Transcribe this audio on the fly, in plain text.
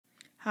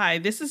Hi,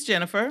 this is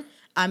Jennifer.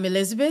 I'm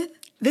Elizabeth.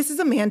 This is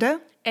Amanda.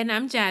 And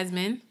I'm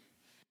Jasmine.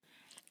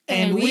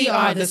 And we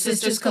are the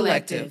Sisters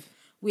Collective.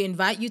 We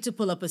invite you to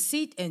pull up a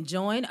seat and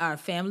join our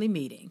family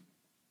meeting.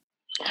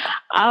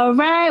 All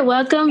right,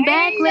 welcome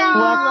back, ladies.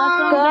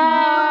 Welcome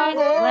back.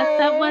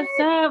 Hey. What's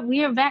up?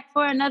 We are back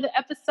for another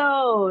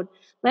episode.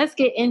 Let's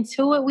get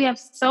into it. We have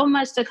so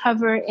much to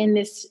cover in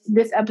this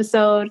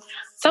episode.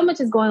 So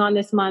much is going on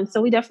this month, so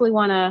we definitely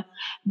want to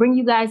bring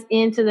you guys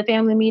into the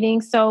family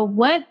meeting. So,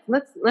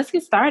 let's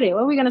get started.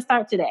 What are we going to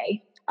start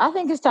today? I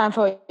think it's time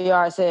for a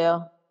yard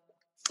sale.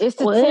 It's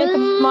the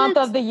 10th month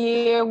of the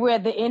year. We're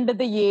at the end of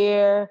the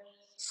year.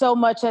 So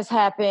much has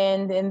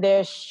happened, and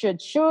there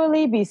should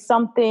surely be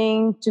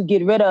something to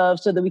get rid of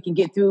so that we can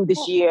get through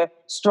this year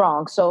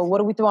strong. So what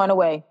are we throwing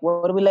away?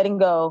 What are we letting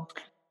go?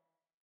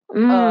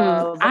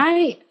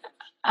 I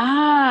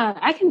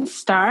can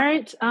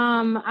start.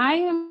 I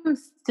am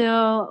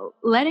still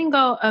letting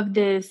go of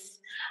this,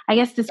 I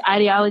guess, this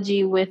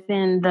ideology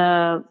within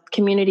the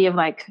community of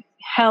like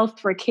health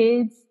for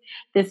kids,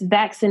 this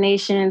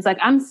vaccinations. Like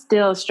I'm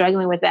still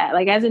struggling with that.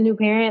 Like as a new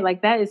parent,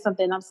 like that is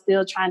something I'm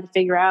still trying to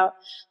figure out.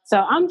 So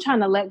I'm trying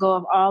to let go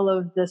of all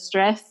of the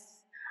stress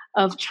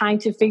of trying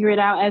to figure it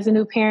out as a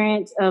new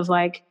parent of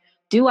like,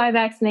 do I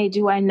vaccinate?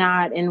 Do I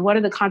not? And what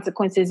are the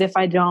consequences if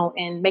I don't?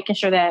 And making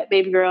sure that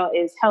baby girl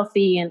is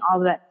healthy and all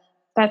of that.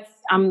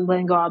 I'm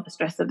letting go of all the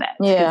stress of that.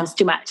 Yeah. It's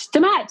too much. Too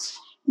much.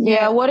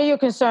 Yeah. What are your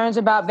concerns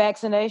about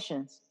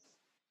vaccinations?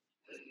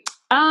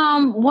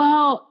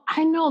 Well,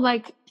 I know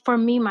like for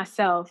me,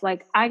 myself,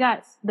 like I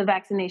got the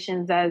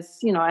vaccinations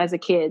as a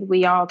kid,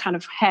 we all kind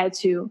of had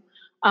to.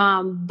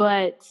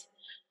 But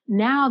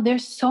now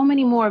there's so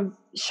many more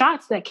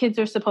shots that kids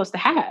are supposed to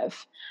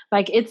have.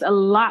 Like it's a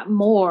lot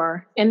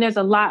more, and there's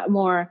a lot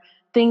more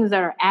things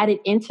that are added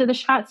into the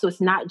shot. So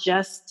it's not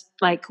just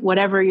like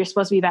whatever you're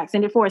supposed to be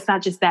vaccinated for. It's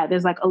not just that.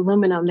 There's like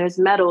aluminum, there's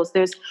metals,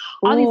 there's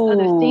all these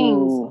other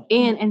things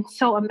in. And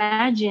so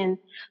imagine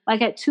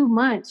like at 2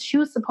 months, she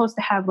was supposed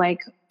to have like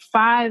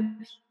 5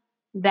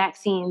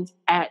 vaccines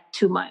at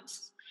 2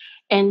 months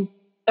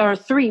or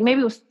 3,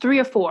 maybe it was 3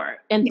 or 4.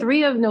 And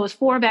 3 of them, it was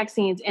 4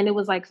 vaccines. And it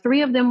was like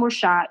 3 of them were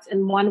shots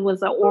and 1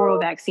 was an oral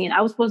vaccine.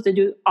 I was supposed to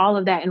do all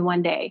of that in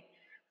one day.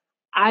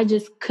 I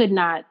just could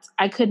not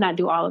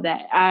do all of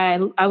that.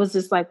 I was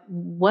just like,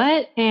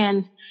 what?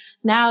 And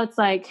now it's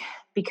like,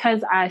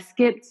 because I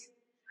skipped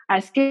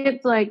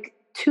like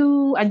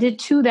 2, I did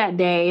 2 that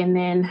day. And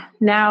then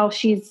now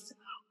she's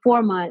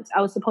 4 months.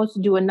 I was supposed to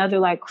do another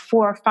like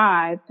 4 or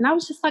 5. And I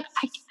was just like,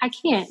 I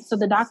can't. So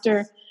the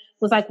doctor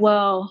was like,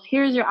 well,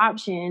 here's your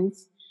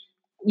options.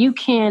 You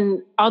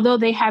can, although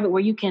they have it where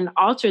you can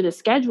alter the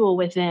schedule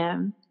with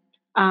them.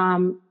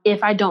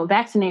 If I don't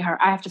vaccinate her,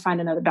 I have to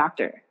find another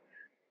doctor.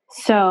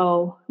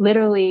 So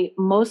literally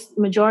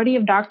majority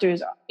of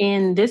doctors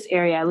in this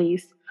area, at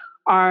least,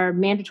 are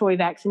mandatory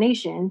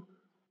vaccination.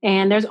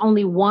 And there's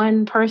only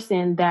one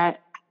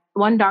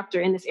doctor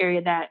in this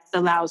area that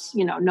allows,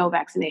 no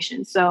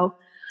vaccination. So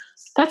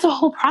that's a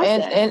whole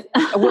process. And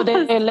will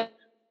they let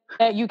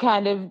you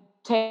kind of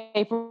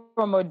take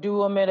from or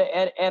do them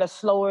at a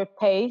slower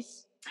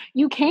pace?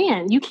 You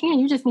can. You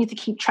just need to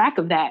keep track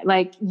of that.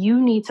 Like you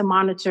need to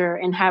monitor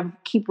and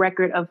keep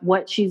record of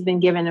what she's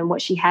been given and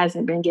what she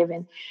hasn't been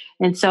given.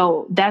 And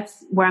so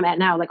that's where I'm at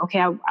now. Like,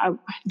 okay,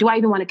 do I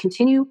even want to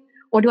continue,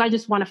 or do I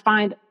just want to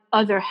find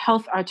other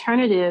health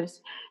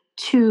alternatives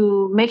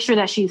to make sure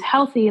that she's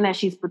healthy and that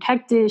she's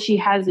protected? She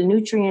has the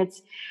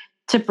nutrients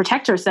to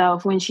protect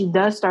herself when she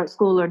does start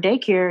school or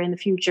daycare in the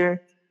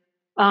future.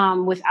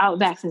 Without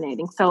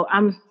vaccinating. So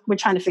we're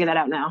trying to figure that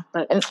out now.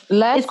 But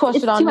last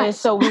question on this,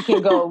 so we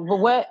can go. But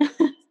what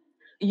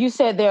you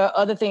said, there are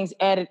other things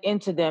added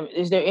into them.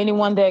 Is there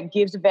anyone that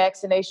gives the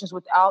vaccinations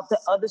without the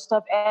other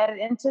stuff added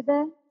into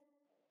them?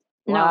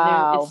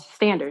 No, it's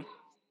standard.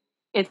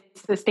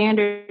 It's the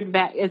standard.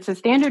 It's a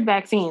standard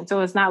vaccine, so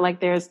it's not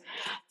like there's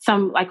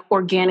some like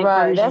organic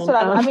version. That's what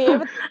I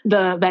mean.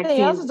 The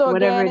vaccine, else is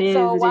organic, whatever it is,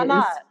 so why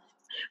not?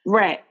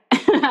 Right.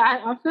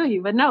 I feel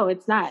you, but no,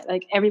 it's not.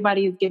 Like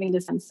everybody is giving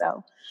this, and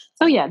so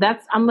yeah.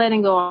 I'm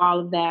letting go of all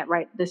of that.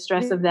 Right, the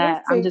stress of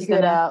that. I'm just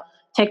gonna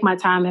take my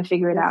time and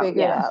figure it out.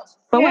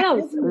 But what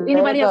else?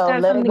 Anybody else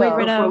got something to get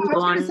rid of?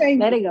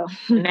 Let it go.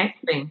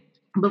 Next thing.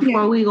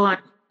 Before we go on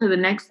to the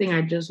next thing,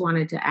 I just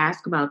wanted to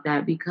ask about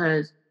that,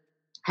 because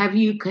have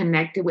you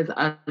connected with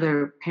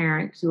other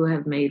parents who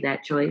have made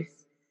that choice?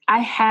 I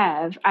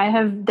have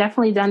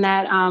definitely done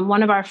that.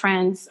 One of our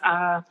friends,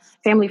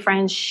 family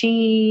friends,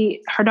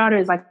 her daughter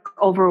is like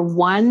over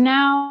 1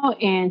 now,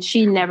 and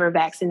she never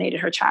vaccinated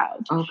her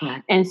child.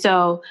 Okay. And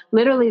so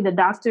literally the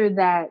doctor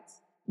that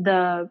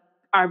her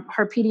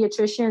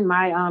pediatrician,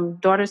 my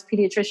daughter's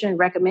pediatrician,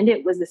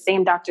 recommended was the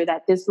same doctor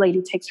that this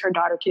lady takes her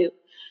daughter to.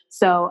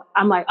 So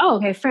I'm like, oh,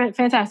 okay,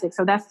 fantastic.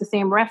 So that's the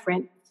same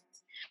reference.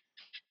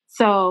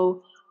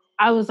 So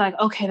I was like,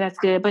 okay, that's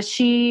good. But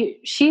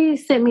she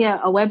sent me a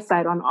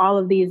website on all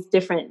of these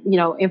different,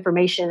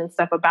 information and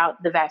stuff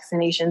about the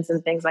vaccinations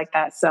and things like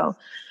that. So,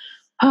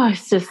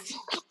 it's just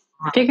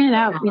figuring it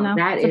out,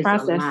 That it's a is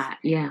process. a lot.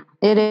 Yeah.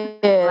 It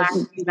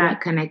is. You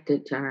got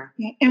connected to her.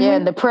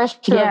 And the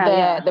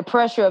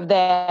pressure of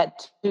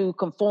that to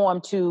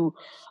conform to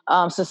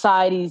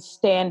society's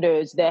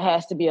standards, that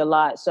has to be a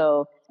lot.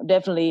 So I'm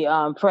definitely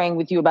praying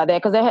with you about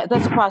that, because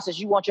that's a process.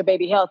 You want your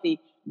baby healthy.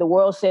 The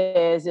world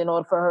says in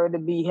order for her to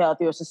be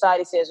healthy, or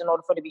society says in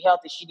order for her to be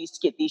healthy, she needs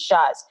to get these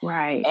shots.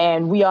 Right.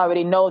 And we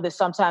already know that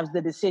sometimes the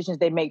decisions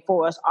they make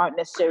for us aren't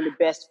necessarily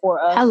best for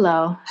us.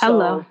 Hello.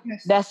 So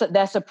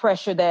that's a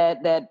pressure that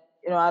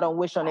I don't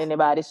wish on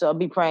anybody. So I'll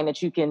be praying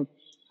that you can,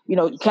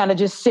 kind of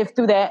just sift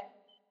through that.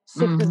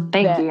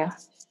 Thank you.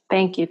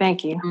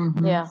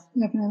 Mm-hmm. Yeah.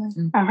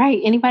 Definitely. All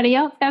right. Anybody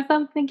else got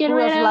something to get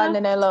rid of? Who else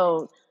lightening that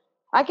load?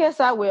 I guess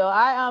I will.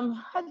 I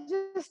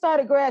just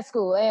started grad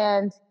school,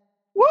 and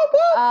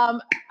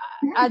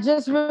I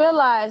just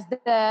realized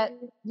that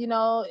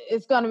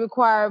it's going to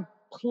require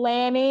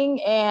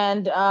planning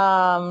and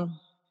on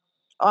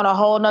a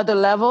whole nother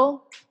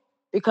level,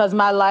 because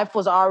my life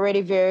was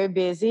already very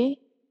busy,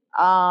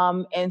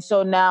 and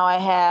so now I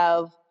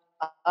have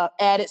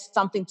added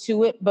something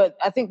to it. But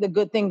I think the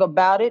good thing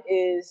about it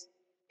is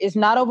it's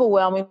not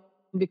overwhelming,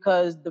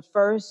 because the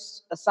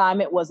first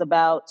assignment was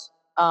about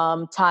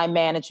time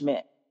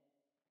management.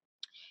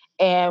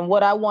 And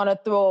what I want to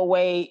throw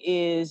away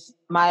is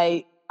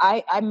I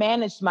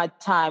managed my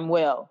time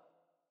well,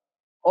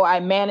 or I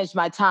managed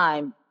my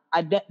time.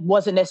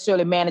 Wasn't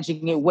necessarily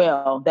managing it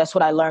well. That's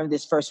what I learned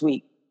this first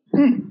week.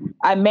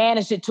 I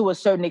managed it to a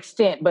certain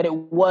extent, but it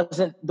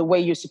wasn't the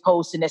way you're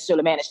supposed to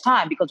necessarily manage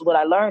time, because what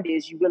I learned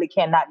is you really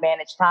cannot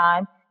manage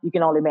time. You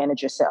can only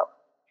manage yourself.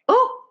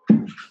 Oh,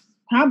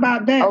 how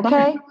about that?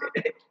 Okay.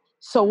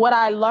 So what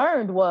I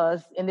learned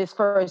was, in this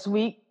first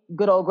week,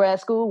 good old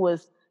grad school,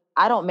 was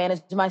I don't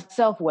manage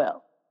myself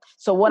well.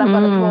 So what I'm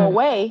going to throw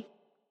away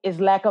is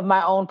lack of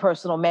my own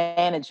personal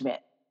management.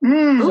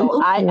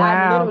 So I'm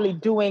literally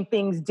doing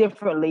things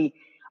differently.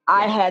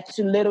 I had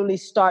to literally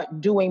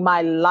start doing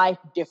my life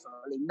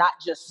differently, not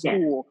just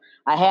school.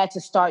 I had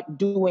to start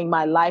doing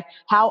my life,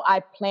 how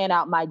I plan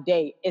out my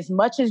day. As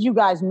much as you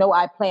guys know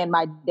I plan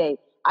my day,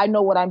 I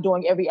know what I'm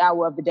doing every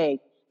hour of the day.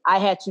 I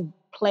had to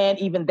plan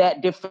even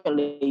that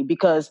differently,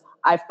 because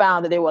I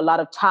found that there were a lot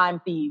of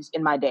time thieves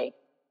in my day.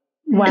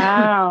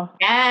 Wow.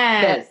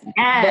 That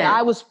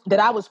I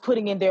was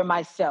putting in there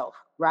myself,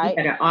 right?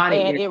 And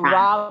it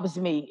robs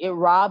me. It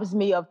robs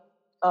me of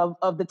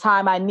the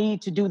time I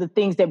need to do the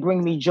things that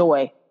bring me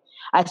joy.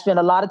 I spend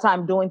a lot of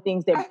time doing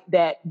things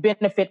that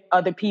benefit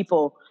other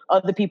people,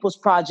 other people's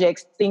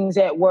projects, things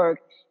at work,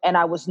 and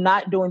I was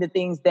not doing the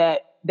things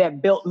that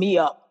built me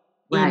up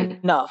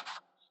enough.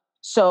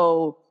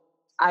 So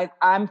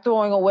I'm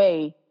throwing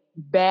away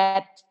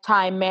bad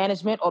time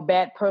management or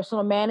bad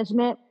personal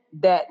management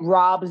that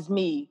robs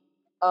me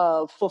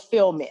of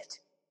fulfillment,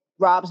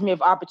 robs me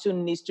of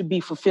opportunities to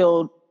be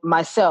fulfilled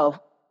myself,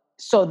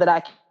 so that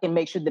I can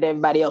make sure that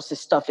everybody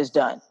else's stuff is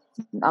done.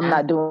 I'm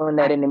not doing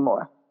that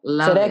anymore.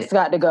 So that's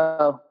got to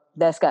go.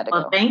 That's got to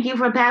go. Thank you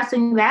for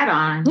passing that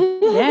on.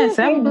 Yes,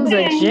 that was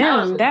a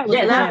gem. That was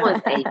a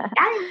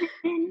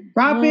diamond.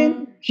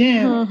 Robin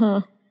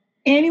Gem.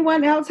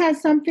 Anyone else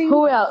has something?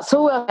 Who else?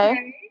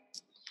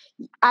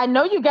 I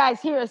know you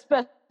guys hear a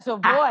special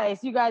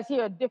voice. You guys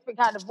hear a different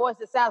kind of voice.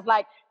 It sounds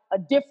like a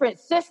different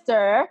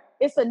sister.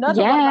 It's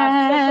another one of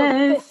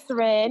my special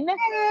sistren.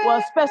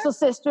 Well, special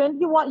sistren.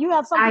 You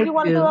have something you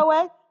want to throw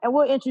away? And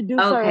we'll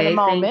introduce her in a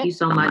moment. Thank you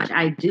so much.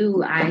 I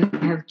do. I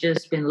have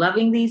just been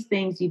loving these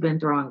things you've been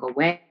throwing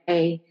away.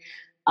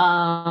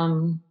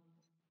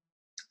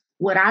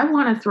 What I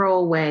want to throw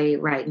away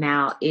right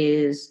now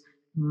is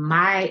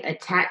my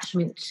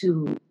attachment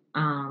to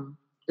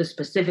the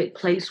specific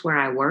place where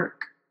I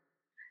work.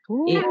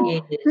 Ooh.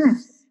 It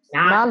is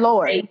not my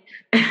Lord.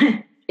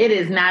 It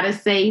is not a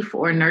safe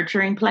or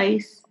nurturing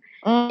place.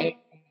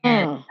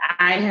 And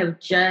I have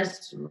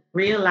just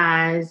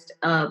realized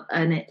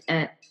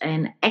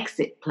an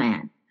exit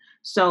plan.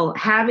 So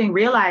having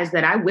realized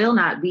that I will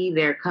not be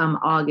there come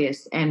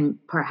August, and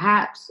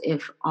perhaps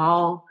if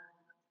all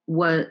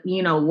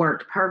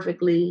worked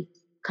perfectly,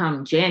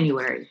 come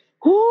January.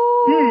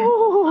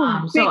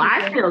 So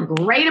I feel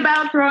great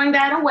about throwing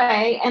that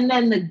away. And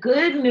then the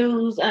good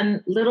news, and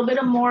a little bit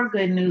of more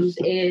good news,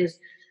 is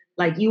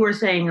like you were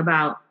saying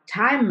about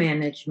time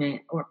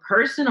management or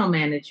personal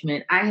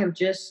management. I have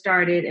just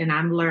started, and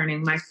I'm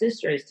learning. My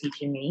sister is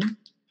teaching me,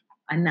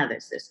 another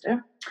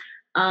sister,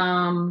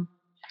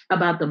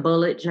 about the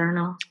bullet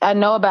journal. I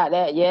know about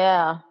that.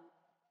 Yeah.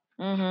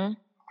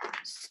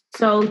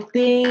 So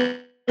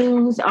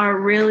things are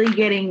really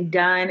getting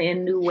done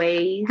in new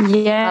ways.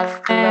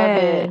 Yes. I love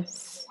it.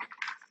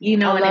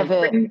 And it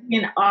brings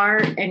in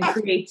art and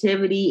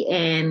creativity.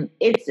 And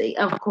it's,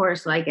 of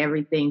course, like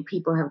everything,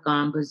 people have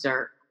gone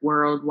berserk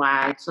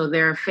worldwide. So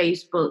there are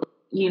Facebook,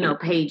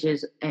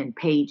 pages and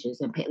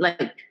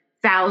like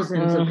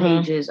thousands of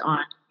pages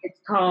on. It's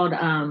called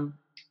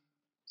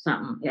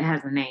something. It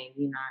has a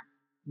name,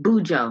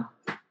 Bujo,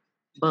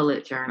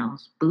 bullet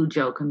journals,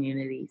 Bujo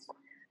communities.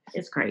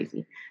 It's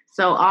crazy.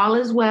 So all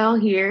is well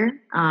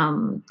here.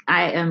 I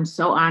am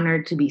so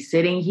honored to be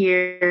sitting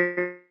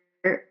here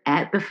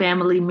at the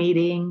family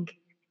meeting,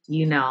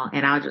 and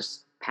I'll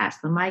just pass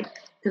the mic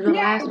to the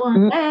last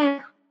one.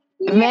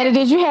 Amanda,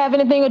 did you have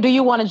anything, or do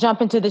you want to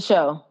jump into the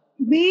show?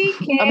 We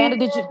can. Amanda,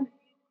 did you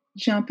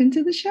jump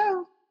into the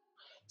show?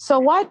 So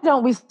why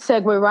don't we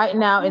segue right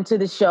now into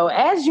the show?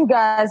 As you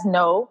guys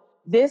know,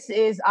 this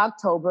is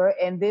October,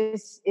 and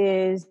this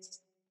is,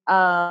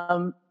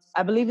 I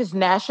believe it's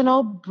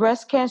National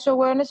Breast Cancer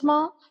Awareness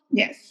Month.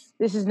 Yes.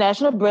 This is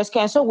National Breast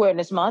Cancer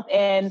Awareness Month.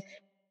 And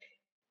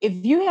if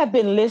you have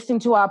been listening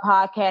to our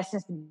podcast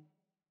since the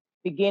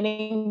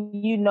beginning,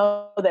 you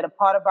know that a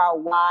part of our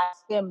why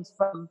stems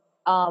from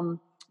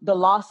the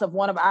loss of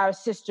one of our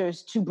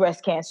sisters to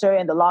breast cancer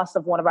and the loss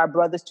of one of our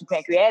brothers to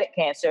pancreatic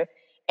cancer.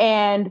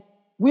 And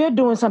we're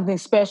doing something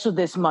special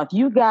this month.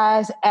 You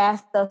guys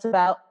asked us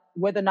about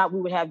whether or not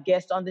we would have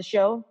guests on the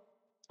show.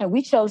 And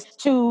we chose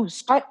to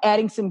start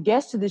adding some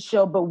guests to the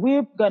show, but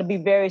we're going to be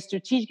very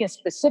strategic and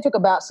specific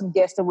about some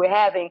guests that we're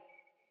having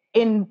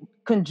in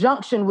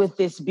conjunction with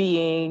this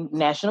being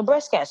National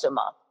Breast Cancer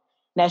Month,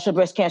 National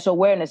Breast Cancer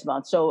Awareness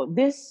Month. So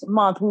this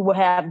month we will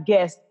have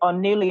guests on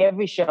nearly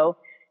every show.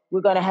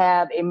 We're going to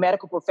have a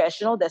medical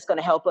professional that's going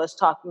to help us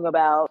talking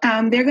about.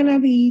 They're going to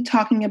be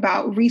talking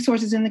about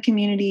resources in the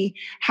community,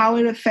 how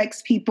it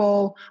affects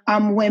people,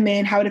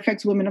 women, how it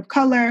affects women of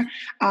color,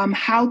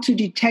 how to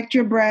detect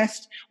your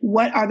breast,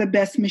 what are the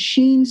best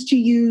machines to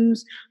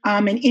use,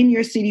 and in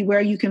your city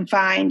where you can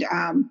find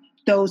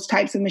those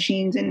types of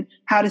machines and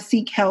how to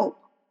seek help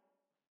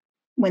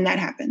when that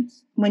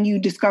happens, when you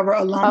discover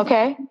a lump.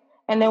 Okay.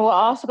 And then we're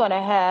also going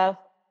to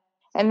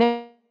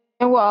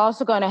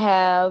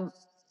have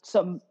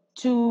some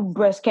two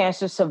breast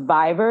cancer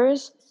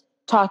survivors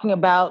talking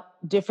about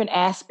different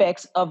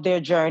aspects of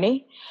their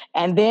journey.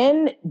 And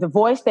then the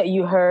voice that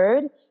you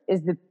heard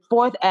is the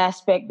fourth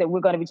aspect that we're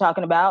going to be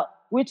talking about.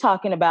 We're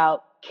talking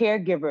about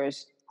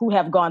caregivers who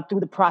have gone through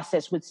the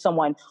process with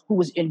someone who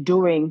was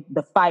enduring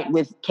the fight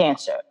with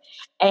cancer.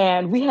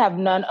 And we have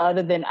none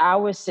other than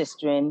our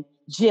sister,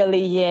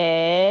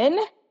 Jillian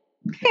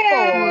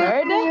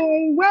Ford.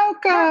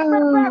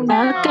 Welcome.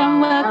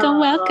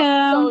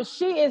 So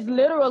she is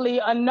literally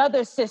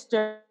another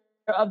sister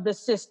of the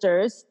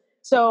sisters.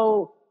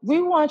 So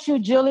we want you,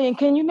 Jillian,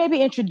 can you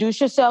maybe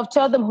introduce yourself?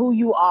 Tell them who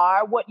you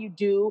are, what you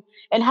do,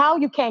 and how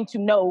you came to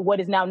know what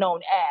is now known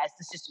as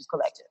the Sisters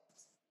Collective.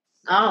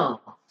 Oh.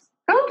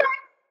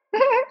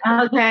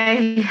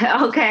 Okay.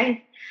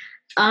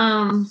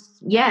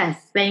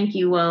 Yes, thank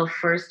you. Well,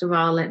 first of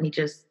all, let me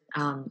just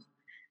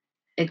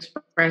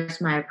express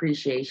my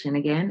appreciation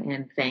again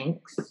and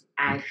thanks.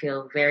 I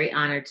feel very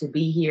honored to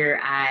be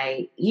here.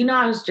 I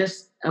was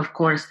just, of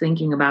course,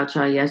 thinking about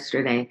y'all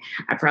yesterday.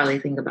 I probably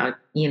think about,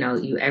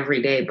 you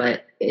every day,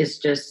 but it's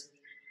just,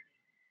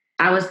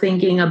 I was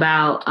thinking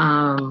about,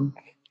 or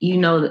maybe it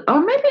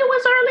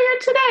was earlier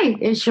today.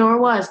 It sure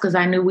was, because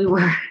I knew we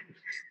were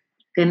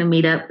going to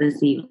meet up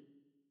this evening.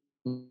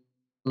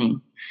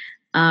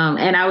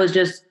 And I was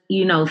just,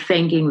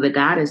 thanking the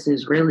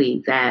goddesses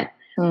really that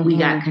we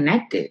got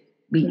connected,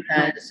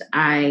 because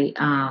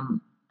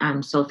I'm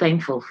so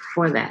thankful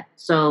for that.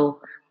 So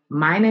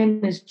my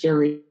name is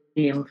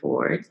Jillian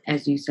Ford.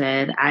 As you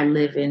said, I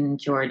live in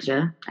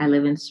Georgia. I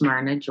live in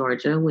Smyrna,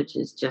 Georgia, which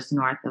is just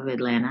north of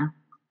Atlanta.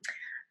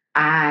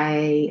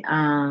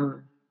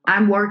 I'm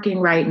working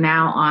right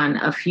now on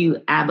a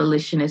few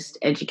abolitionist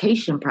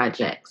education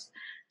projects.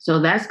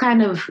 So that's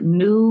kind of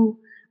new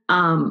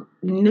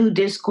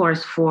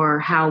discourse for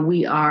how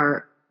we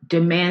are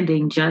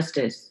demanding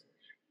justice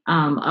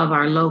of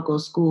our local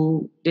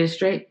school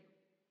district.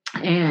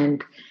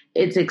 And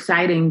it's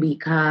exciting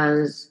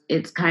because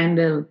it's kind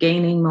of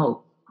gaining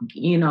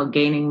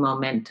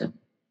momentum.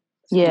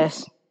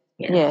 Yes.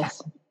 Yeah.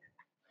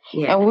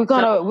 And we're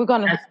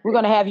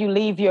gonna have you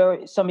leave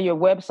some of your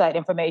website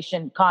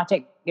information,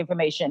 contact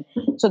information,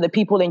 so that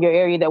people in your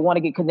area that want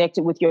to get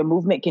connected with your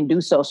movement can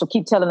do so. So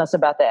keep telling us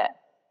about that.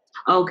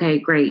 Okay,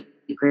 great.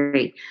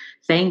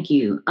 Thank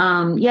you.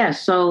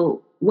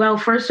 So, well,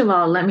 first of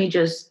all, let me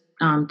just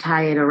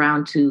tie it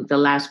around to the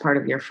last part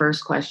of your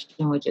first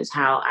question, which is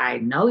how I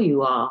know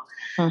you all.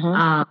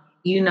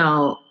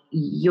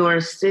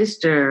 Your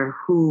sister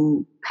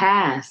who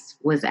passed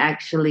is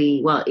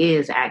actually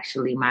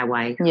my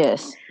wife.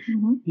 Yes.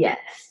 Mm-hmm. Yes.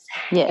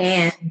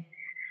 And,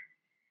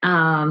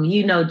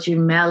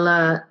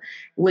 Jamela,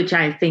 which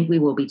I think we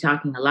will be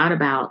talking a lot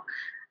about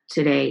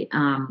today.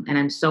 And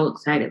I'm so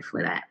excited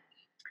for that.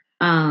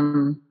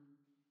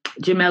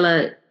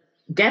 Jamela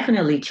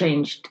definitely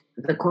changed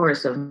the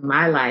course of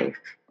my life.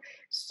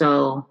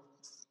 So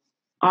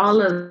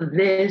all of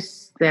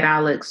this that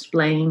I'll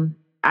explain,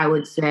 I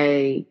would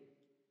say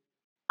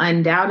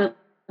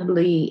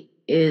undoubtedly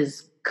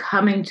is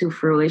coming to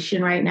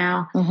fruition right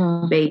now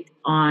based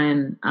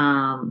on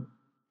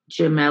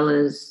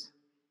Jamela's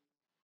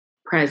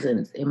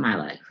presence in my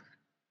life.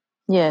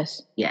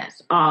 Yes.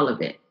 Yes, all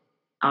of it.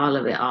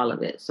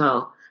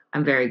 So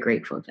I'm very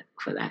grateful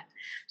for that.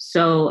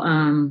 So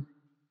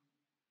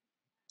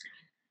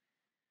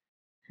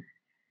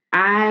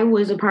I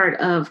was a part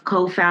of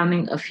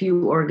co-founding a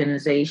few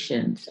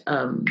organizations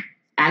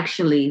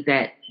actually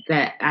that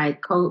I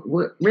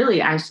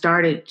really I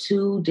started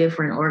 2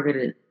 different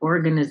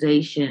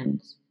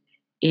organizations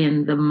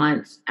in the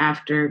months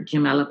after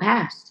Jamela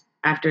passed,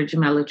 after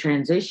Jamela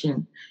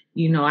transitioned.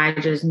 You know, I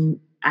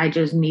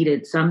just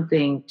needed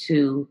something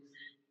to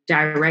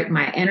direct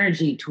my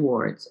energy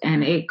towards,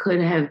 and it could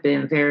have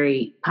been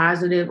very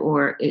positive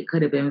or it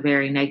could have been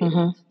very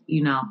negative,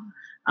 you know.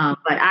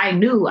 But I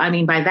knew, I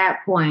mean, by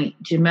that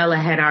point,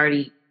 Jamela had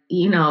already,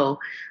 you know,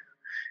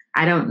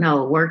 I don't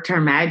know, worked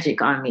her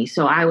magic on me.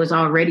 So I was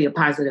already a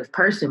positive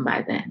person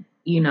by then,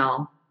 you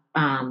know.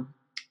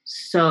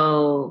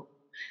 So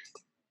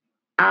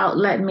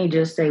let me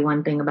just say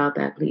one thing about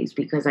that, please,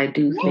 because I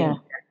do think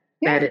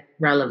that it's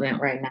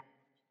relevant right now.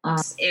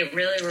 It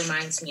really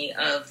reminds me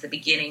of the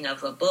beginning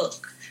of a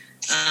book,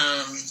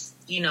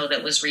 you know,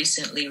 that was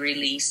recently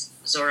released.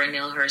 Zora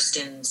Neale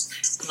Hurston's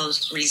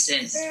most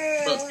recent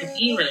book to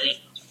be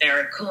released,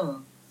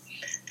 Barracoon.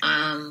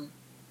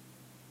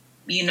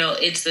 You know,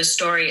 it's the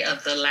story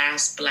of the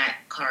last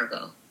black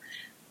cargo.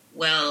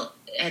 Well,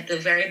 at the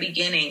very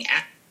beginning,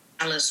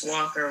 Alice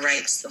Walker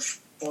writes the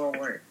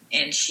foreword,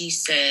 and she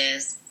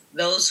says,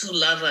 "Those who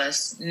love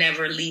us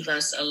never leave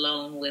us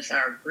alone with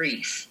our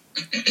grief."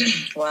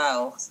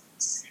 Wow.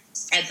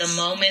 At the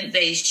moment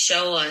they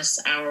show us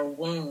our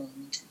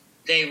wound,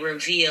 they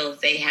reveal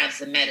they have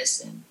the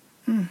medicine.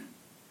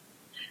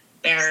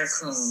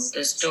 Barracoon,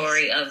 the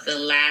story of the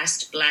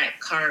last black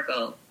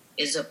cargo,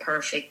 is a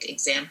perfect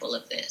example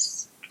of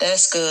this.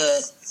 That's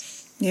good.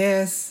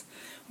 Yes.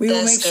 We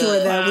will make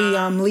sure that we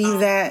leave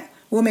that.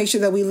 We'll make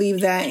sure that we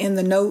leave that in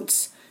the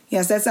notes.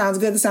 Yes, that sounds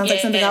good. That sounds like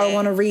something I would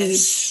want to read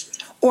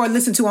or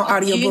listen to on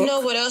audiobook. You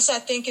know what else I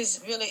think is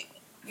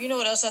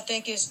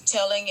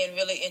telling and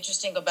really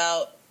interesting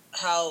about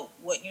how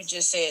what you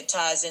just said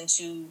ties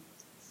into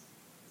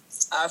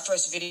our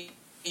first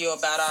video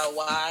about our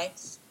why,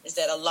 is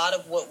that a lot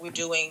of what we're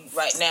doing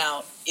right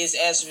now is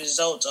as a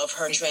result of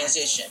her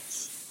transition.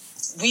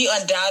 We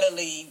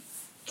undoubtedly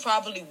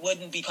probably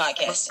wouldn't be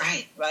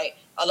podcasting, right?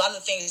 A lot of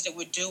the things that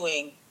we're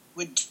doing,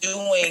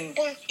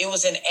 it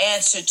was an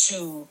answer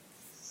to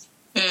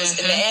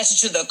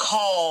the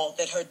call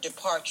that her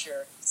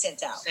departure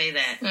sent out. Say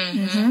that.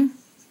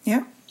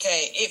 Yeah.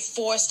 Okay, it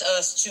forced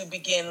us to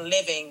begin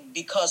living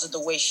because of the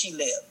way she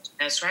lived.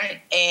 That's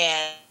right.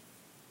 And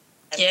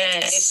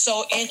it's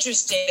so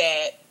interesting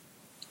that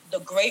the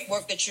great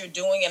work that you're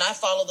doing, and I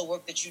follow the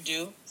work that you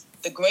do,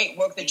 the great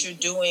work that you're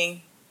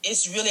doing,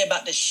 it's really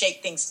about to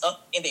shake things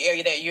up in the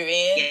area that you're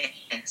in.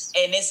 Yes.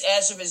 And it's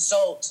as a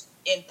result,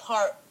 in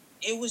part,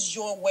 it was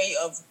your way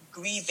of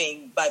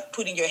grieving by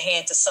putting your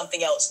hand to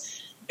something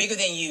else bigger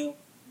than you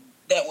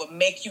that would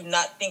make you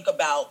not think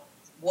about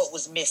what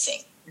was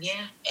missing.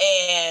 Yeah.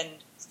 And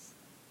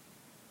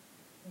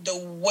the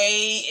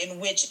way in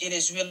which it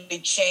is really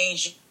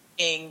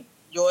changing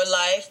your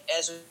life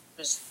as a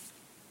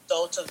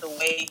result of the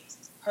way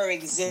her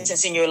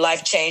existence in your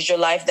life changed your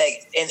life,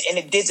 and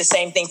it did the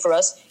same thing for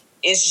us.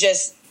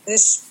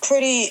 It's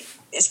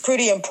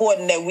pretty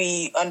important that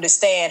we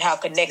understand how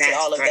connected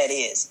all of that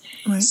is.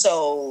 Right.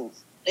 So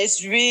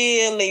it's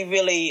really,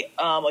 really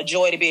a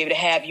joy to be able to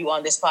have you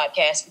on this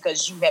podcast,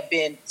 because you have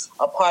been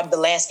a part of the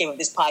landscape of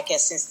this podcast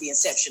since the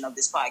inception of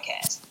this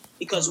podcast,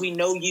 because we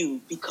know you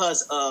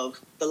because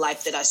of the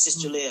life that our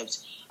sister lived.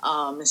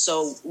 And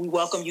so we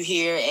welcome you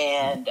here,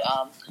 and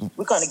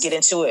we're going to get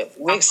into it.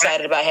 We're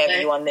excited about having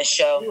you on this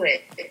show.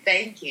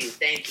 Thank you.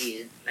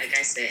 Like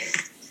I said,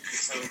 I'm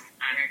so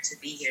honored to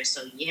be here.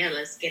 So yeah,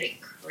 let's get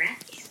it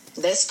cracking.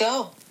 Let's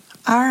go.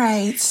 All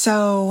right,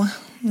 so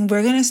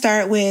we're going to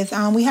start with,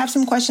 we have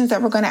some questions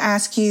that we're going to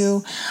ask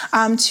you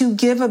to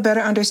give a better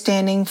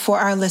understanding for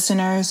our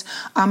listeners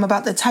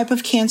about the type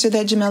of cancer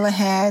that Jamela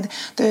had,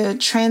 the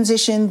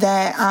transition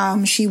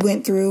that she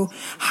went through,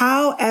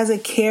 how as a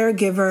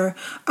caregiver,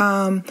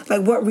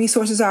 like what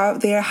resources are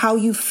out there, how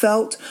you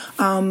felt,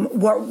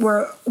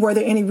 were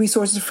there any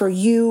resources for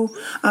you?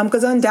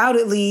 Because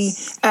undoubtedly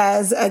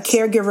as a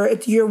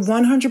caregiver, you're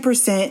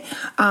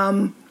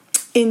 100%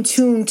 in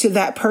tune to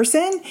that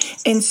person.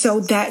 And so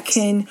that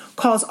can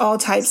cause all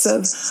types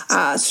of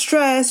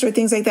stress or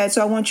things like that.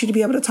 So I want you to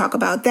be able to talk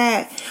about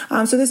that.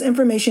 So this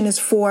information is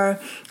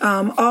for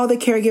all the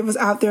caregivers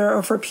out there,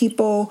 or for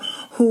people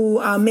who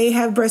may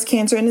have breast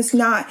cancer. And it's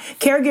not,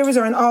 caregivers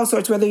are in all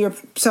sorts, whether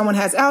someone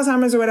has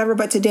Alzheimer's or whatever.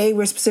 But today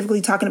we're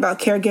specifically talking about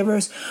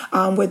caregivers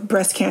with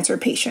breast cancer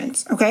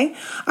patients. Okay.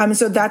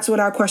 So that's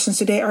what our questions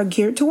today are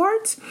geared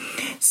towards.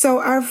 So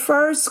our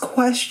first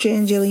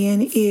question,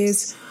 Jillian,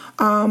 is,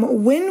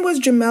 when was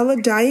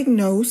Jamela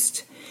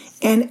diagnosed,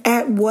 and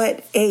at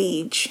what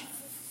age?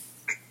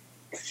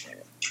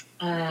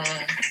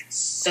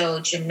 So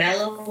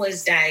Jamela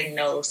was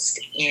diagnosed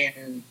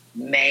in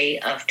May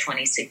of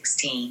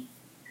 2016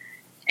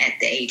 at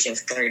the age of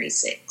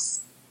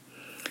 36.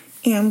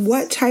 And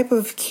what type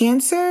of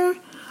cancer?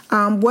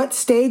 What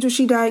stage was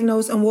she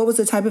diagnosed, and what was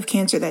the type of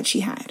cancer that she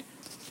had?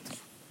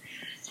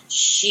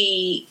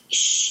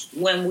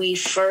 When we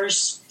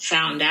first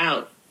found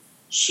out,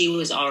 she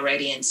was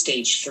already in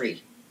stage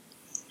 3.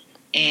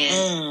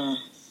 And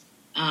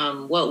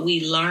what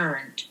we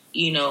learned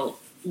you know,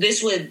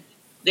 this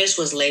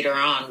was later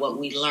on what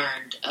we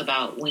learned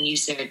about when you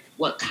said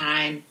what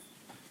kind.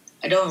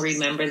 I don't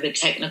remember the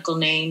technical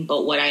name,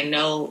 but what I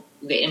know,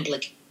 the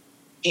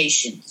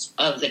implications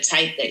of the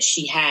type that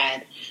she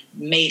had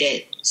made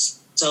it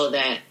so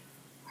that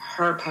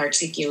her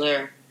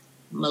particular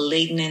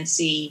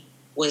malignancy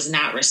was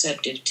not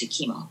receptive to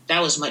chemo.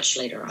 That was much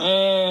later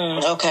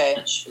on. Okay.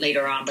 Much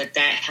later on, but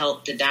that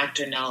helped the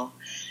doctor know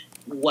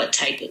what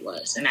type it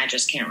was. And I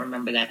just can't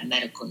remember that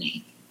medical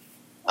name.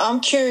 I'm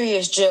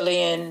curious,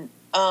 Jillian,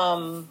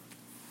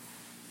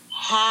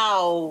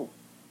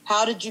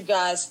 how did you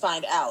guys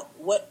find out?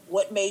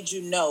 What made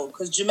you know?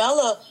 Because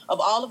Jamela, of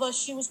all of us,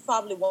 she was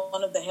probably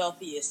one of the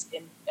healthiest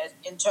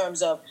in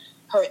terms of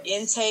her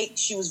intake.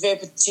 She was very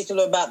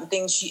particular about the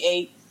things she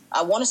ate.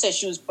 I want to say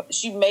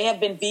she may have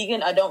been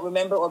vegan, I don't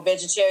remember, or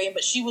vegetarian,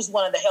 but she was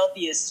one of the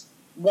healthiest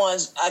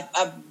ones,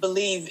 I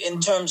believe,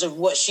 in terms of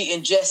what she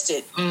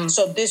ingested.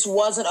 So this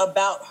wasn't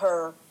about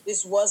her.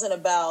 This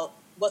wasn't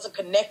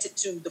connected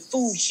to the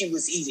food she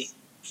was eating.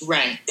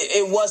 Right.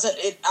 It wasn't.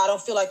 I don't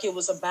feel like it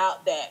was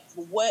about that.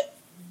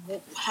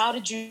 How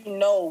did you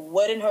know?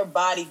 What in her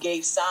body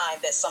gave sign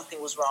that something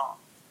was wrong?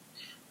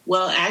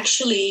 Well,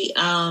 actually,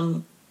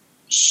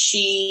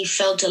 she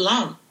felt a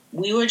lump.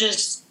 We were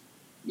just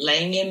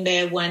laying in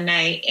bed one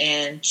night,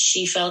 and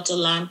she felt a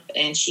lump,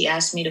 and she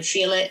asked me to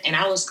feel it, and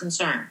I was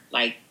concerned.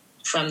 Like,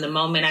 from the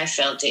moment I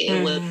felt it,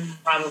 it was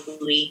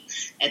probably,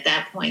 at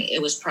that point,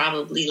 it was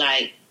probably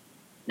like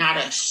not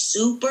a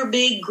super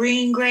big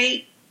green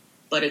grape,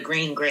 but a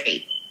green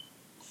grape.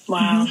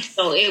 Wow.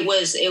 So it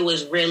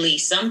was really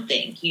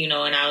something,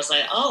 and I was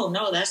like, oh,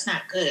 no, that's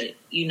not good,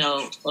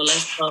 so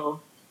let's go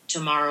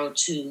tomorrow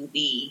to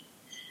the,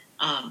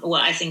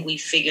 I think we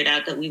figured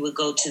out that we would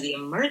go to the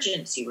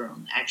emergency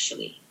room,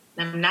 actually.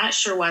 And I'm not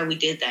sure why we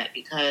did that,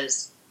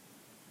 because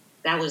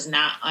that was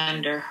not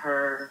under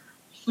her,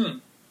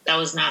 that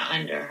was not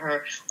under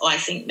her, I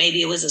think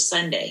maybe it was a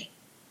Sunday.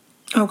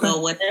 Okay.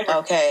 Well, whatever.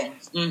 Okay.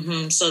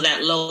 So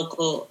that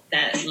local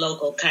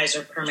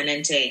Kaiser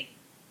Permanente,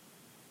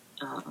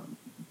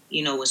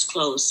 was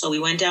closed. So we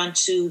went down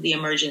to the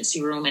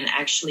emergency room, and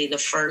actually the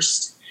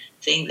first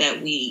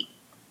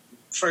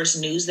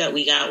news that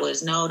we got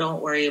was, no,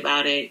 don't worry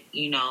about it.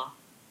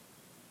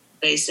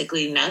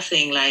 Basically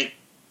nothing. Like,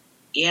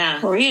 yeah.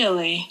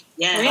 Really?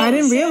 Yeah. I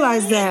didn't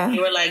realize that. They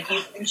were like,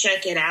 you can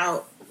check it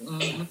out.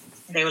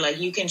 They were like,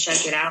 you can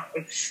check it out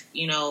if,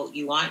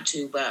 you want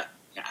to, but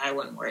I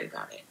wouldn't worry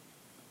about it.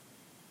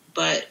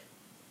 But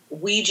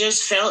we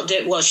just felt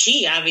it. Well,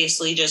 she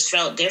obviously just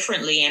felt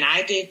differently, and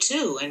I did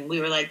too. And we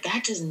were like,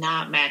 that does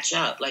not match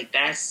up. Like,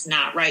 that's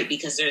not right,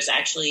 because there's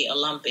actually a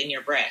lump in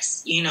your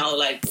breast,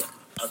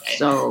 okay.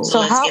 So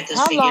let's get this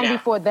how figured long out.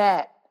 before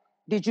that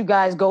did you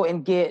guys go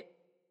and get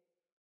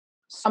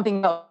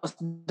something else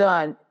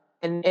done,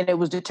 and it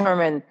was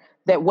determined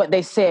that what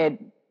they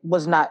said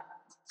was not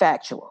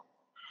factual?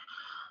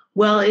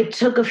 Well, it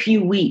took a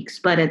few weeks,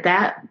 but at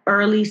that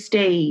early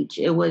stage,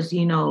 it was,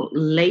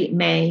 late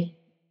May,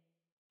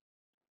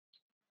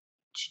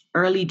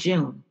 early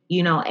June,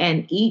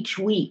 and each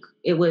week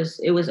it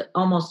was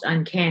almost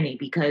uncanny,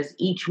 because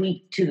each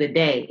week to the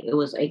day,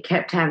 it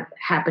kept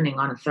happening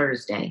on a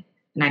Thursday.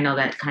 And I know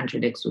that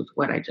contradicts with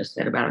what I just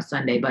said about a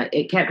Sunday, but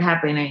it kept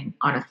happening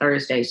on a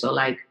Thursday. So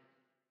like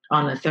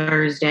on the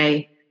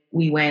Thursday,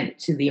 we went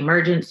to the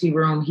emergency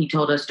room. He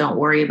told us, don't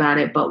worry about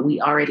it, but we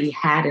already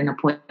had an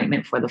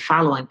appointment for the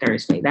following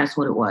Thursday. That's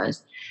what it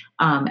was,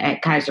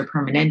 at Kaiser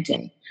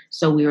Permanente.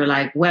 So we were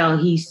like, well,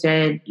 he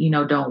said,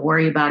 don't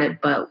worry about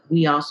it, but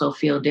we also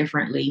feel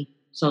differently,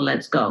 so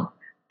let's go.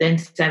 Then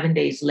 7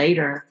 days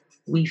later,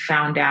 we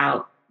found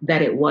out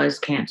that it was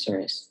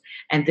cancerous.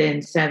 And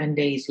then 7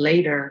 days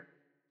later,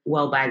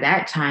 well, by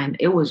that time,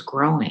 it was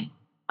growing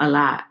a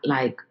lot.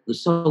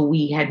 So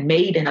we had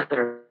made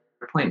another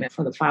appointment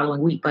for the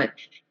following week, but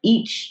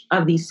each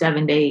of these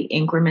 7-day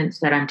increments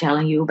that I'm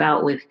telling you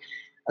about, with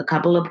a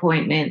couple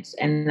appointments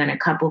and then a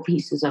couple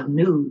pieces of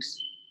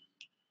news,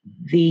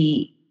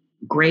 the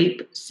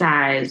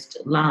grape-sized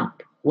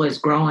lump was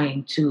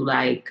growing to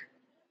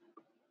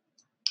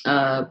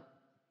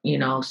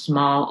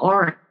small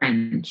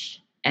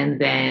orange, and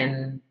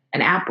then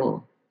an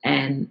apple,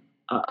 and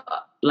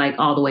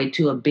all the way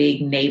to a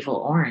big navel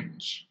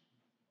orange.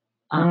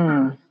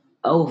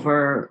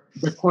 Over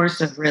the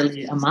course of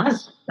really a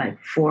month,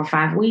 4 or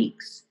 5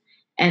 weeks.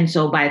 And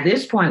so by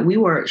this point,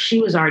 she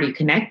was already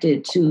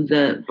connected to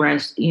the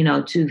breast,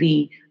 to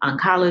the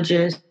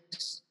oncologist,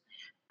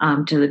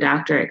 to the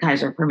doctor at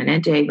Kaiser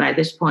Permanente by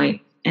this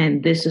point.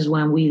 And this is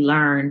when we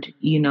learned,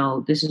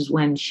 this is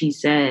when she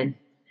said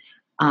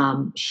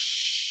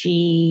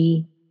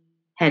she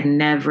had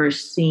never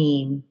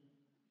seen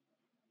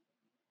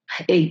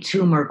a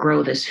tumor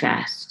grow this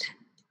fast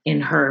in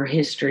her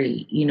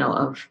history,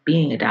 of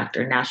being a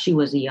doctor. Now, she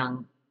was a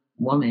young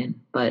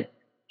woman, but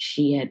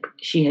she had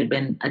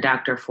been a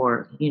doctor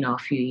for, a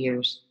few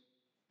years.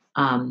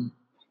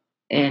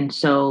 And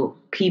so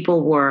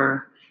people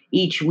were,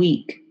 each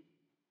week,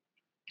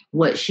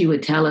 what she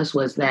would tell us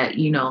was that,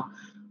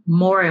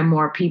 more and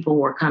more people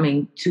were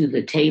coming to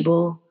the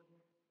table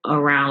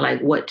around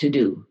like what to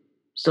do.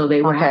 So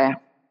they were having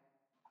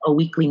a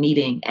weekly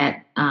meeting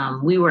at,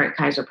 we were at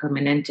Kaiser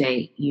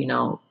Permanente,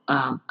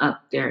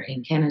 up there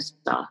in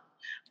Kennesaw,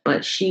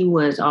 but she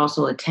was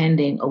also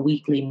attending a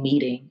weekly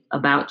meeting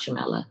about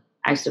Jamila.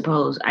 I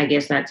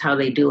guess that's how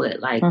they do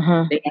it. Like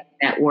they have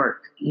that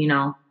work,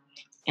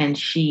 and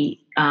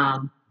she,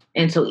 and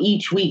so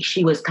each week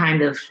she was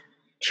kind of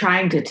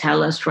trying to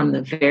tell us from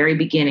the very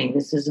beginning,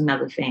 this is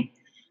another thing,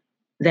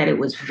 that it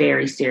was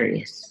very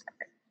serious.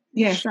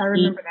 Yes, I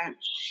remember that.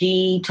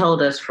 She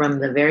told us from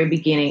the very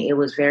beginning it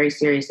was very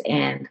serious,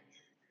 and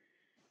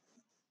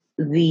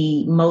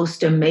the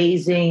most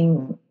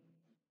amazing,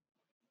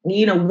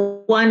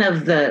 one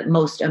of the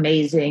most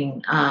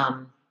amazing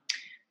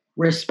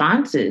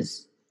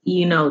responses,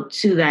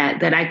 to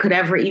that I could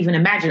ever even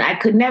imagine. I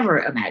could never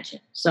imagine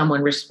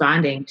someone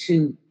responding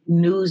to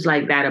news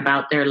like that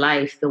about their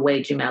life the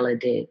way Jamila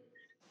did.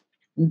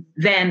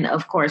 Then,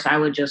 of course, I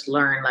would just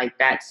learn like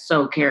that's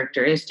so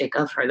characteristic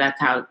of her.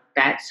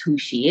 That's who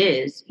she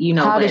is.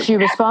 How did she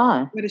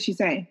respond? What did she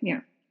say? Yeah.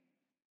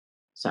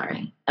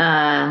 Sorry.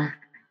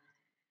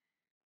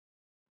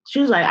 She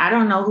was like, I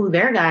don't know who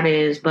their God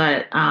is,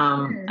 but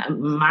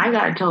my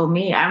God told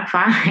me I'm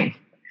fine.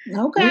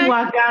 Okay. We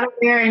walked out of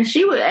there and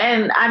she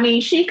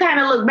kind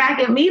of looked back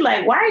at me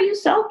like, why are you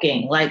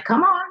soaking? Like,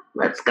 come on,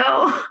 let's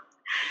go.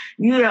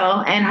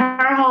 And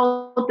her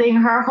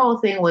whole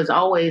thing was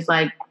always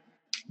like,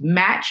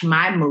 match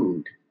my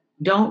mood.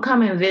 Don't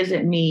come and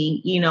visit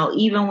me,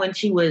 even when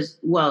she was,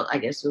 well, I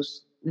guess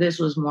this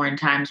was more in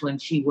times when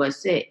she was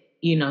sick,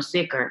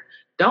 sicker.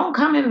 Don't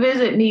come and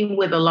visit me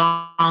with a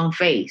long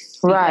face.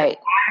 Right.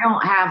 I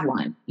don't have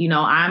one.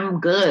 I'm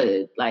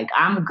good. Like,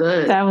 I'm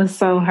good. That was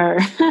so her.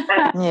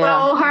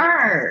 So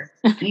her,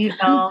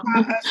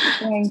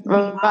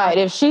 Right.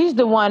 If she's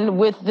the one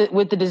with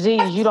the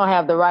disease, you don't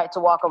have the right to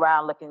walk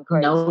around looking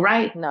crazy. No,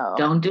 right. No.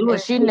 Don't do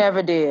it. She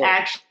never did.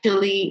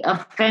 Actually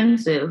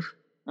offensive.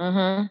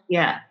 Mm-hmm.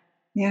 Yeah.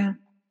 Yeah.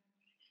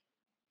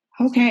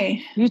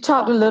 Okay. You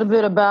talked a little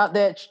bit about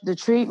the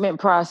treatment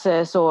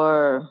process,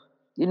 or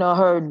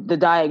the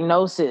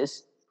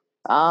diagnosis.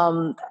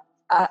 I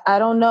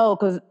don't know,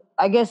 because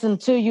I guess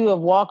until you have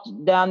walked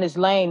down this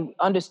lane,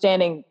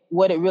 understanding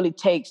what it really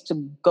takes to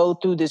go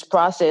through this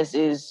process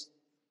is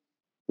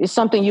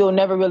something you'll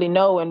never really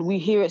know. And we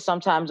hear it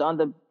sometimes on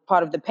the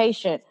part of the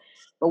patient,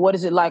 but what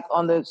is it like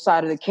on the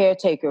side of the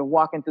caretaker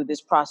walking through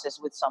this process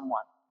with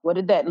someone? What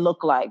did that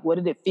look like? What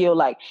did it feel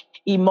like?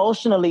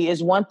 Emotionally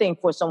is one thing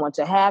for someone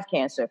to have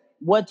cancer.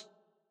 What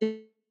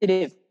did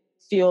it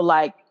feel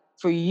like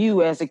for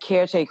you as a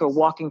caretaker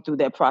walking through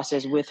that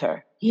process with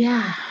her?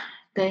 Yeah,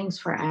 thanks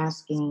for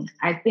asking.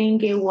 I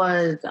think it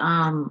was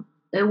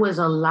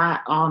a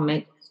lot all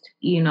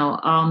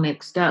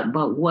mixed up,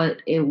 but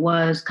what it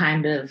was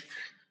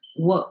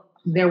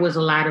there was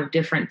a lot of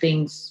different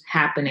things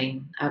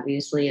happening,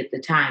 obviously, at the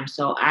time.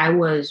 So I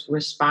was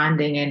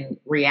responding and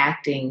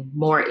reacting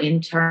more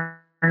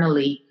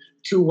internally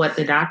to what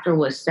the doctor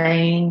was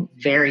saying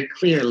very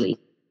clearly,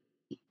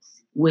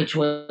 which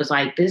was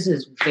like, this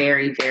is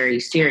very,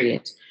 very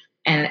serious.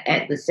 And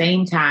at the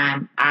same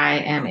time, I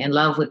am in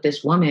love with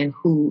this woman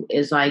who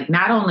is like,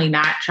 not only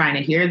not trying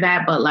to hear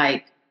that, but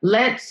like,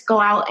 let's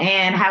go out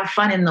and have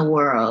fun in the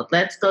world.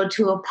 Let's go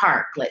to a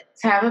park.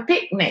 Let's have a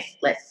picnic.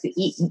 Let's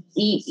eat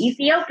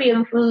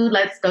Ethiopian food.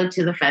 Let's go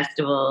to the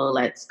festival.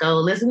 Let's go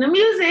listen to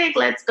music.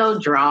 Let's go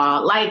draw.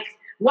 Like,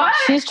 what?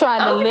 She's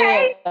trying to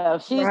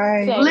live. She's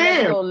saying,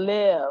 let's go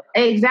live.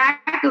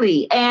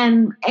 Exactly.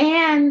 And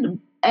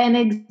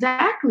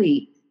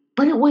exactly.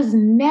 But it was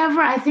never,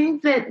 I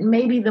think that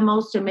maybe the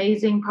most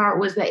amazing part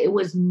was that it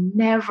was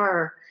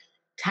never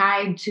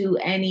tied to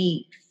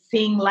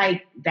anything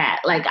like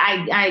that. Like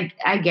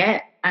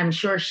I'm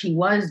sure she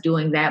was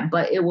doing that,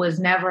 but it was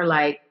never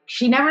like,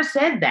 she never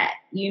said that,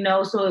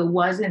 so it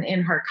wasn't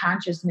in her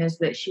consciousness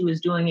that she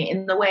was doing it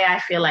in the way I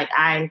feel like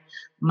I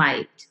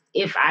might,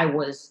 if I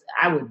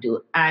would do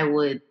it. I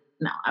wouldn't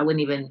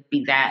even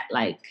be that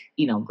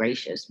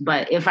gracious.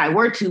 But if I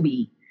were to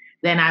be,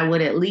 then I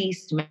would at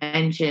least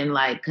mention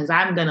because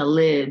I'm going to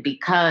live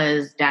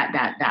because ...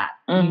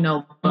 Mm-hmm.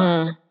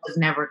 But it was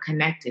never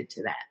connected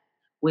to that,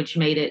 which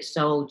made it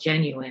so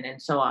genuine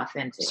and so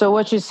authentic. So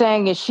what you're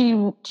saying is she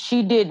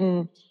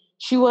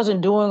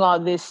wasn't doing all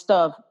this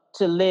stuff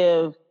to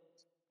live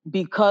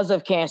because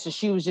of cancer.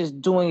 She was just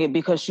doing it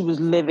because she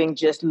was living.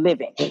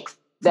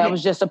 That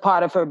was just a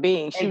part of her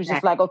being. She was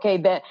just like, okay,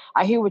 that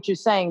I hear what you're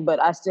saying, but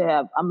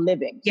I'm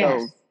living.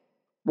 Yes. So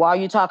while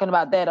you're talking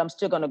about that, I'm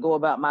still going to go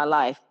about my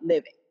life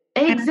living.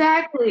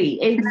 Exactly.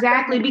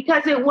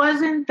 Because it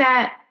wasn't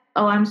that,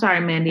 oh, I'm sorry,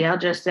 Mandy, I'll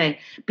just say,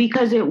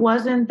 because it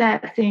wasn't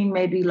that thing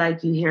maybe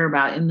like you hear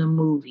about in the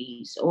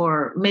movies,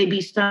 or maybe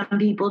some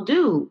people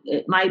do.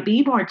 It might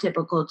be more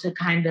typical to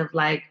kind of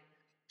like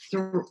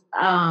do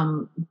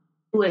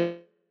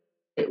it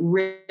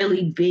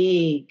really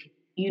big,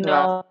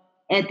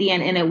 at the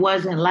end. And it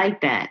wasn't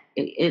like that.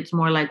 It's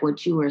more like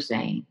what you were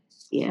saying.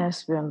 Yeah.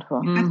 That's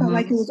beautiful. I felt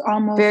like it was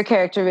almost very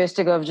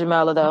characteristic of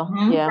Jamela, though.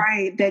 Yeah.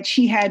 Right. That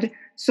she had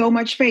so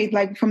much faith,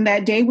 like from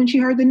that day when she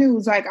heard the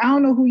news, like, I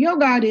don't know who your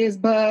God is,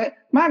 but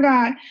my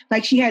God,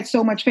 like she had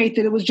so much faith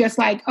that it was just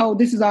like, oh,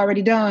 this is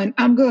already done.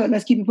 I'm good.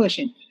 Let's keep it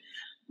pushing.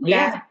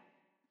 Yeah.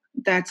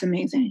 That's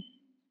amazing.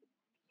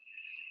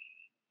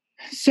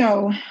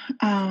 So,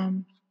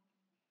 and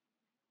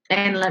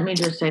let me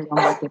just say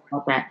one more thing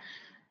about that,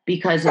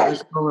 because it was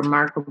so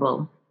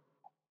remarkable.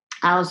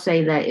 I'll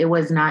say that it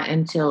was not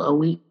until a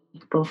week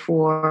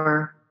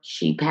before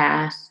she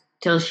passed,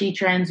 till she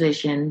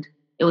transitioned.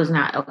 It was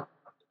not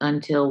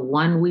until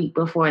 1 week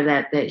before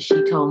that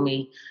she told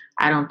me,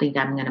 I don't think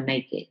I'm going to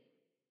make it.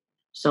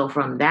 So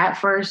from that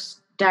first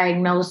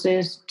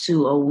diagnosis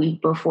to a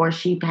week before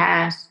she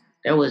passed,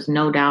 there was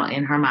no doubt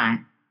in her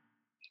mind.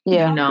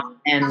 Yeah. You know,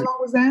 and how long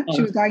was that?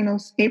 She was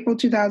diagnosed April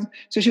 2000.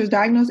 So she was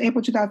diagnosed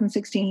April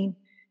 2016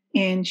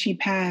 and she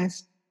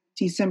passed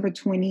December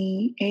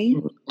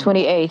 28th.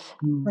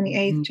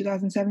 28th,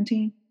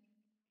 2017.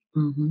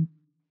 Mm-hmm.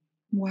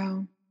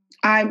 Wow.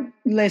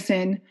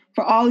 Listen,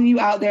 for all of you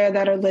out there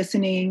that are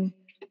listening,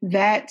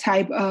 that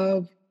type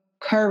of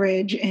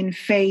courage and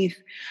faith,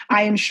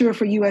 I am sure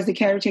for you as the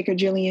caretaker,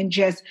 Jillian,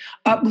 just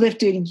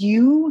uplifted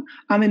you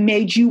and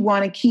made you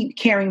want to keep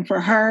caring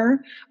for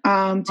her,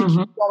 to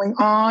keep going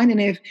on. And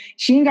if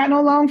she ain't got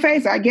no long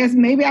face, I guess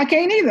maybe I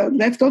can't either.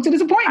 Let's go to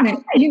this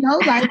appointment,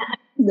 like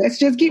let's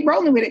just keep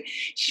rolling with it.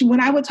 When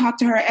I would talk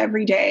to her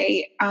every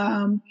day,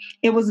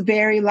 it was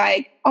very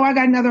like, oh, I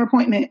got another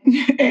appointment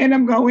and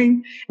I'm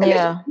going. And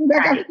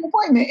back after the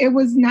appointment. It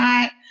was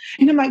not,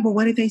 and I'm like, well,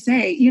 what did they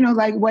say?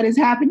 Like what is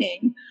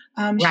happening?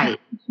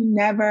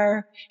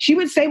 She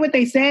would say what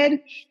they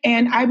said.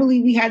 And I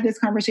believe we had this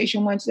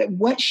conversation once that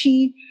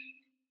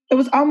it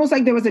was almost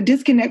like there was a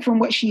disconnect from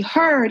what she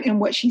heard and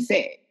what she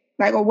said,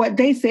 like, or what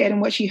they said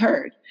and what she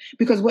heard,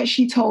 because what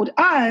she told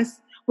us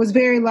was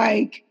very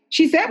like,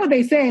 she said what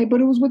they said,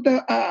 but it was with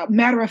the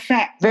matter of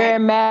fact. Very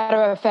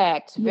matter of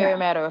fact. Very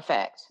matter of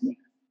fact.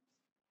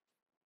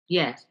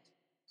 Yes.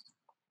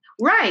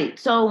 Right.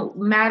 So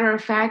matter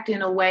of fact,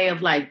 in a way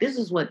of like, this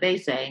is what they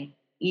say,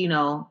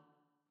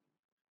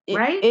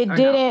 right? It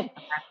didn't.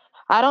 No?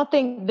 I don't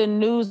think the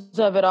news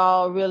of it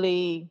all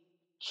really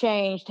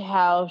changed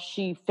how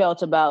she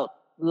felt about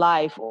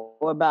life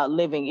or about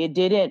living. It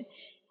didn't.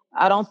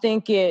 I don't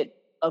think it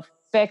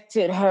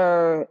affected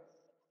her.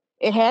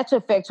 It had to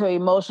affect her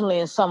emotionally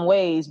in some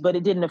ways, but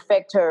it didn't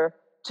affect her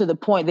to the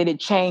point that it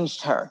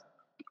changed her.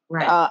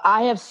 Right.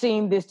 I have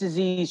seen this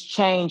disease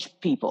change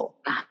people.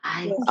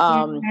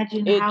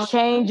 It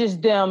changes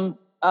them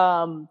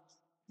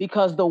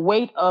because the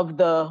weight of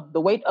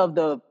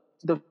the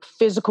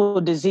physical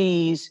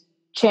disease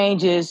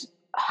changes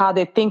how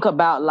they think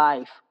about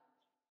life.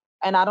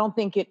 And I don't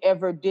think it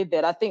ever did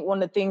that. I think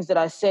one of the things that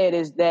I said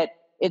is that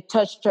it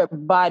touched her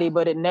body,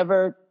 but it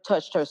never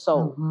touched her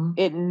soul.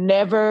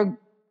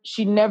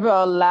 She never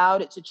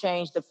allowed it to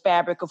change the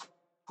fabric of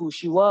who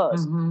she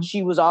was.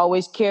 She was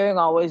always caring,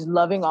 always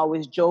loving,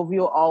 always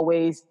jovial,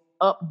 always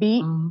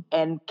upbeat,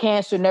 and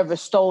cancer never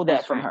stole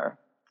that from her.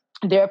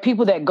 There are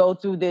people that go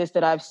through this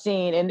that I've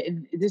seen,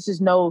 and this is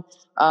no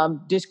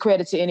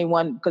discredit to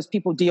anyone because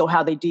people deal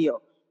how they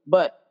deal.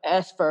 But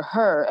as for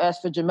her, as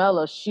for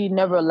Jamela, she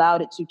never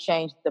allowed it to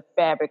change the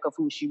fabric of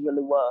who she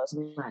really was.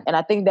 Right. And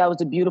I think that was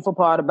the beautiful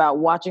part about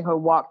watching her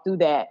walk through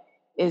that,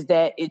 is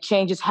that it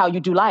changes how you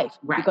do life.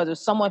 Right. Because if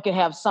someone can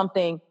have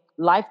something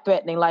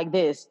life-threatening like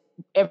this,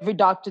 every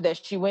doctor that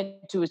she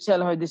went to is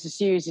telling her this is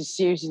serious, this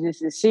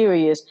is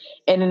serious.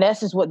 And in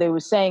essence, what they were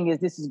saying is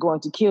this is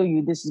going to kill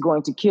you, this is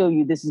going to kill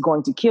you, this is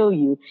going to kill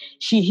you.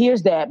 She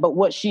hears that, but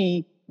what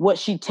she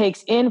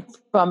takes in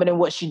from it and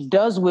what she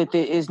does with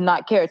it is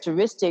not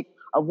characteristic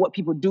of what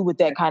people do with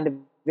that kind of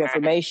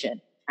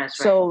information. That's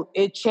right. So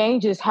it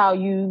changes how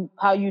you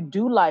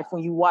do life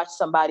when you watch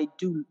somebody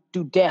do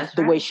death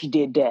the way she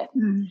did death.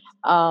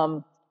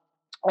 And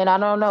I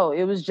don't know,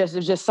 it was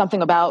just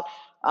something about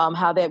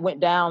how that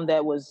went down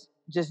that was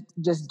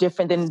just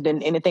different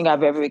than anything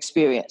I've ever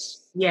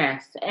experienced.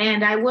 Yes.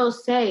 And I will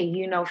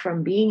say,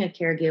 from being a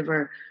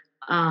caregiver,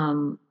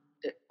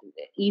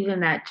 even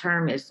that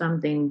term is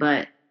something,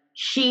 but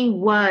she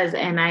was,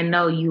 and I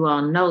know you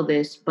all know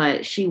this,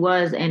 but she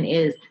was and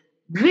is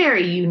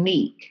very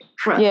unique.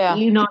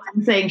 You know what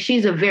I'm saying?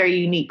 She's a very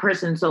unique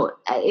person. So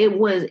it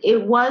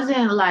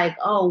wasn't like,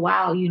 oh,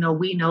 wow,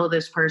 we know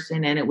this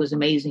person and it was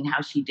amazing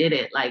how she did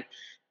it. Like,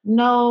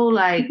 no,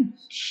 like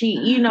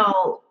she,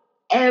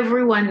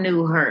 everyone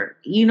knew her.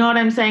 You know what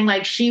I'm saying?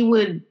 Like she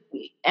would,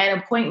 at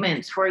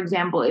appointments, for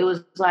example, it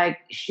was like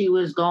she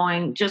was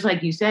going, just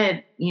like you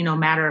said,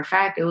 matter of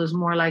fact, it was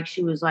more like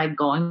she was like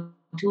going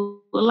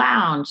to a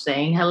lounge,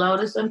 saying hello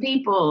to some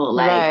people,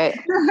 like,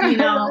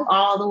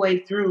 all the way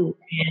through.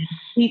 And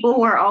people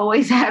were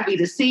always happy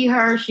to see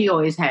her. She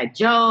always had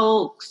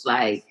jokes,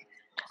 like,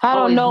 I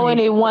don't know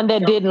anyone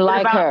that didn't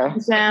like her.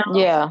 Themselves.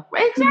 Yeah,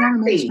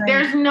 exactly.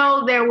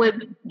 There would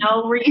be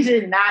no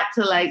reason not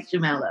to like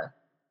Jamela.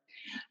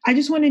 I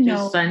just want to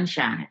know.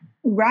 Sunshine.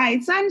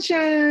 Right,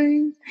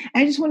 sunshine.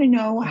 I just want to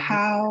know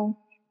how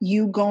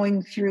you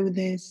going through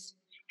this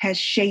has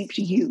shaped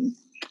you?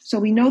 So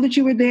we know that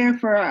you were there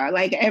for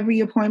like every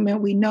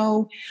appointment. We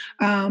know,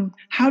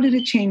 how did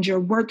it change your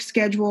work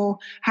schedule?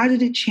 How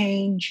did it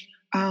change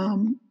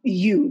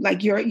you,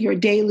 like your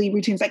daily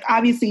routines? Like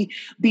obviously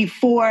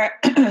before,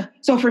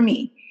 so for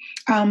me,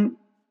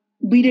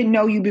 we didn't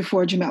know you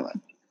before Jamela,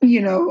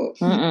 you know,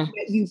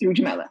 you through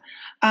Jamela.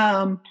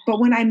 But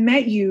when I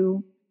met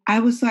you, I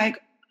was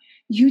like,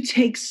 you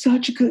take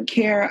such good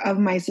care of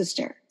my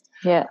sister.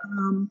 Yeah.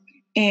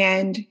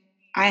 And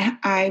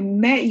I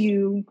met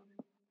you,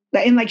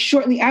 and like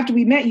shortly after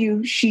we met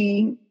you,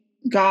 she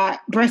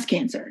got breast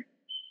cancer.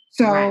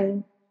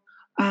 So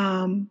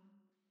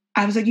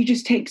I was like,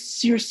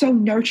 you're so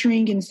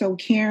nurturing and so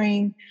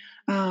caring.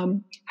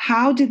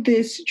 How did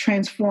this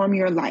transform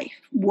your life?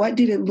 What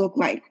did it look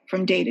like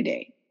from day to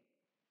day?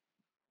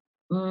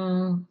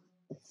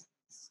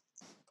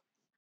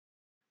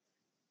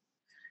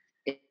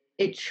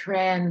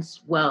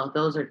 Well,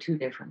 those are two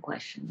different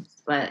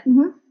questions, but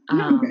so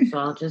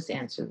I'll just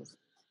answer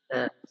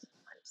the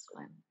first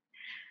one.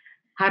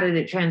 How did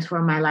it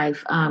transform my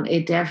life?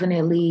 It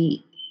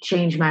definitely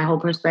changed my whole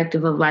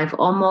perspective of life,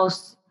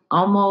 almost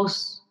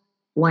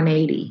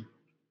 180,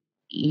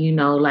 you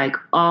know, like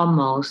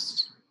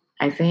almost,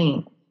 I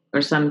think,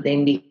 or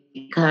something,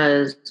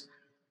 because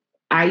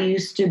I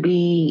used to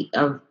be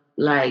a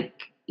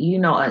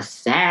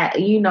sad,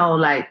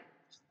 like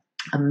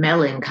a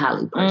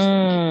melancholy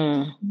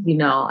person. You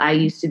know, I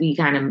used to be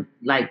kind of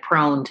like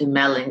prone to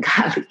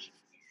melancholy.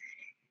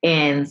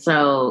 And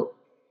so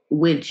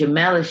with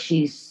Jamela,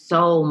 she's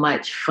so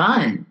much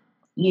fun,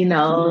 you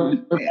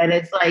know, and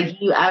it's like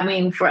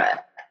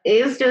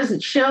it's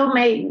just, she'll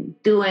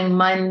make doing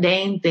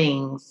mundane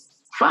things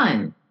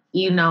fun,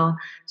 you know?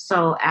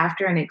 So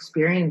after an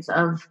experience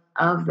of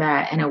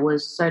that, and it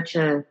was such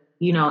a,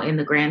 you know, in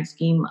the grand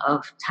scheme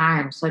of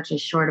time, such a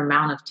short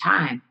amount of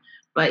time,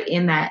 but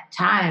in that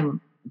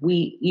time,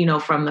 we, you know,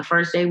 from the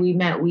first day we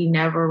met, we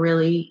never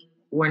really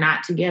were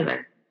not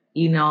together,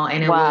 you know,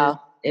 and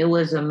it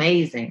was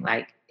amazing.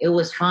 Like, it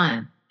was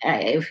fun.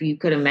 If you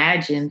could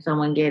imagine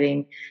someone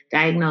getting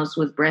diagnosed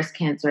with breast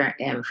cancer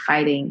and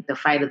fighting the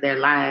fight of their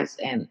lives,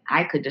 and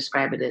I could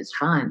describe it as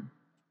fun,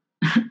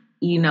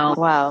 you know,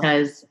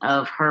 because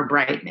of her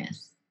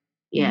brightness.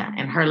 Yeah.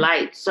 And her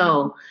light.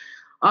 So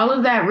all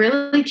of that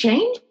really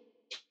changed,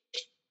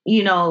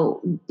 you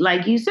know,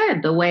 like you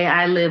said, the way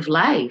I live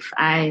life.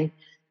 I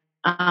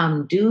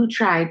do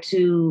try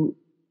to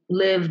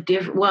live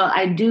different. Well,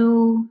 I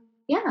do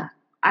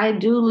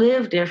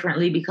live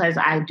differently because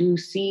I do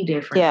see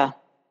differently. Yeah.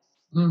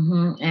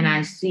 And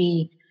I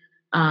see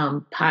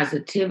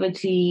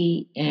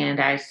positivity, and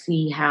I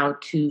see how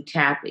to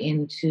tap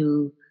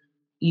into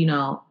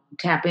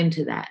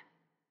that.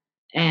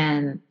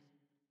 And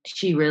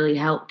she really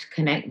helped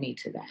connect me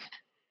to that.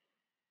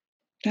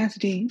 That's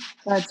deep.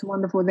 That's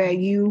wonderful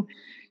that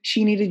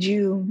she needed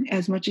you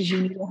as much as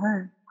you needed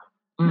her.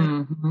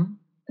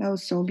 That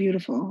was so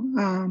beautiful.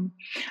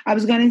 I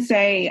was going to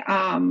say,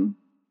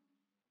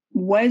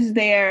 was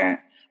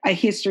there a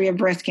history of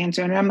breast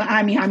cancer? And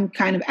I'm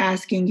kind of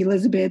asking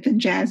Elizabeth and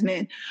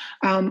Jasmine.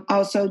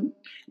 Also,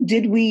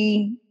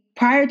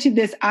 prior to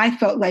this, I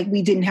felt like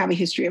we didn't have a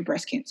history of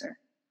breast cancer.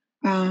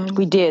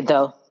 We did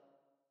though.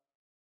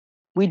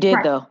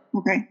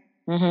 Okay.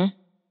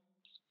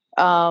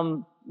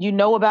 You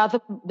know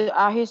about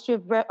our history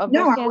of breast cancer?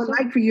 No, I would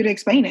like for you to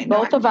explain it.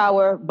 Both of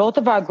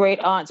our great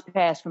aunts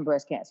passed from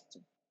breast cancer.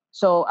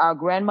 So our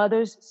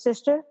grandmother's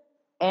sister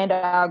and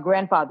our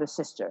grandfather's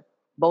sister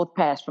both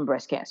passed from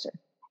breast cancer.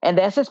 And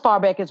that's as far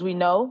back as we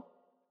know.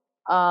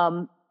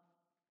 So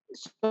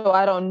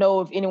I don't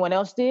know if anyone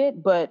else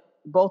did, but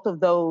both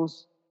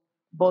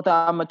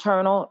our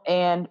maternal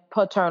and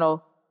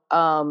paternal,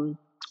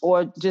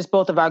 or just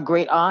both of our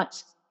great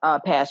aunts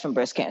passed from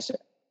breast cancer.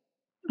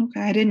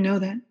 Okay, I didn't know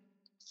that.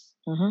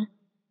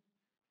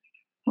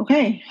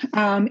 Okay.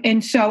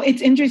 And so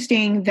it's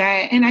interesting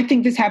that, and I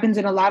think this happens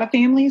in a lot of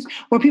families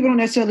where people don't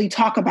necessarily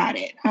talk about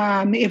it.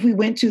 If we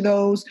went to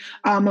those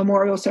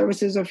memorial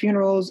services or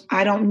funerals,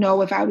 I don't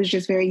know if I was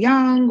just very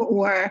young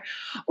or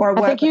what.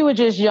 I think you were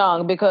just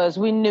young, because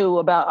we knew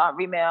about Aunt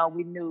Remel,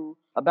 we knew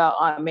about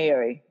Aunt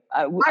Mary.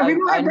 I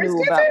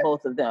knew about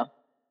both of them.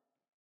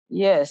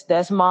 Yes,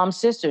 that's Mom's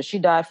sister. She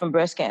died from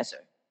breast cancer.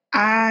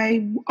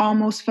 I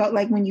almost felt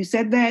like when you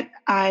said that,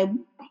 I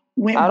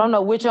don't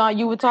know which aunt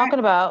you were talking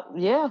about.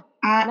 Yeah,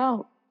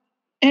 no.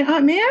 And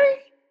Aunt Mary?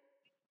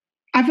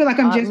 I feel like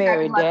I'm Aunt just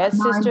Mary, having like Dad's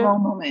a sister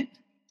moment.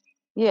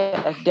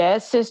 Yeah,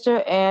 Dad's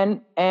sister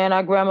and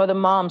our grandmother,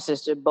 Mom's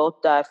sister,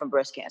 both died from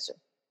breast cancer.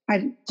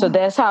 So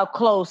that's how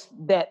close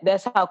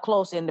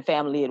in the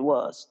family it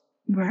was.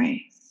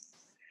 Right.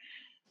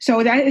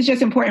 So that is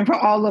just important for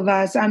all of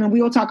us. I mean,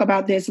 we will talk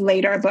about this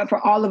later, but for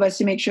all of us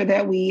to make sure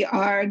that we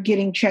are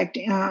getting checked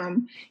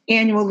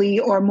annually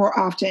or more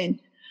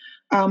often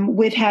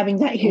with having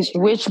that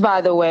history. Which,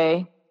 by the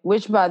way,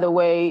 those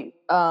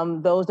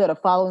that are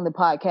following the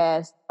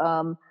podcast,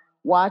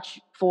 watch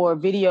for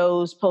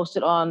videos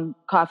posted on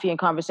Coffee and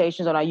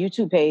Conversations on our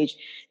YouTube page,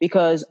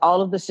 because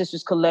all of the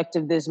Sisters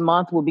Collective this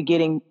month will be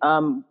getting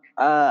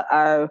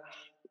our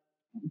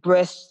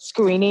breast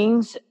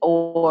screenings,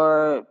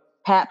 or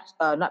PAP,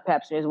 not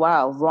pap smears,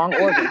 wow, wrong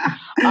organ,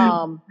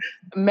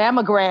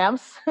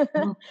 mammograms,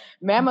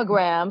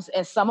 mammograms,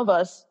 and some of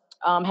us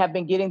have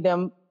been getting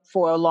them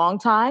for a long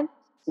time.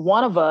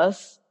 One of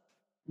us,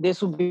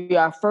 this will be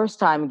our first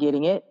time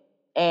getting it,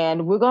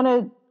 and we're going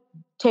to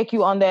take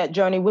you on that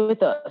journey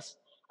with us,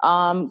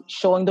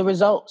 showing the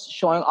results,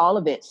 showing all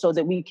of it, so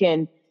that we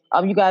can,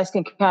 you guys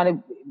can kind of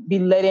be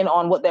let in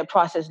on what that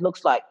process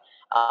looks like.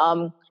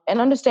 And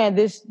understand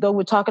this, though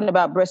we're talking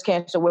about breast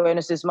cancer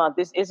awareness this month,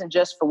 this isn't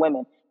just for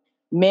women.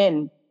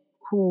 Men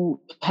who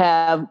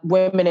have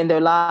women in their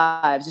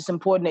lives, it's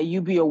important that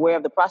you be aware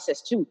of the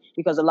process too,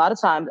 because a lot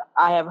of times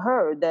I have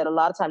heard that a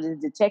lot of times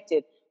it's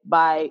detected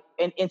by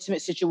in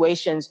intimate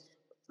situations,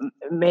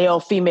 male,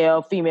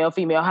 female, female,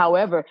 female.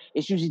 However,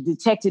 it's usually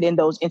detected in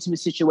those intimate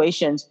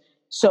situations.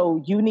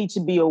 So you need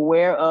to be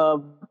aware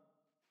of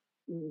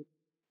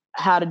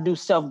how to do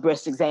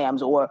self-breast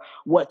exams or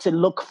what to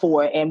look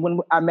for. And when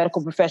our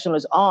medical professional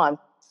is on,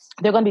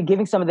 they're going to be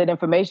giving some of that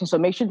information. So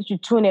make sure that you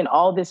tune in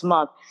all this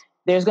month.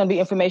 There's going to be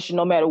information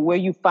no matter where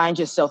you find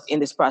yourself in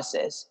this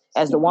process.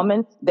 As the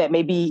woman that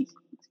may be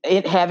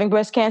having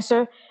breast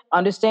cancer,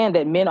 understand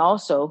that men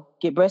also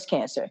get breast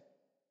cancer.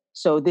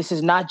 So this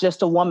is not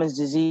just a woman's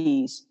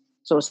disease.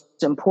 So it's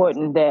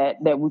important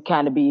that we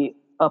kind of be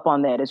up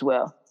on that as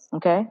well.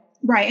 Okay?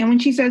 Right. And when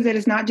she says that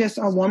it's not just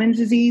a woman's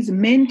disease,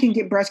 men can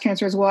get breast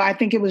cancer as well. I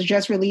think it was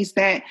just released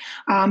that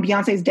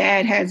Beyonce's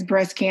dad has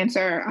breast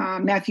cancer,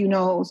 Matthew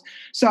Knowles.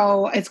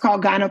 So it's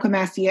called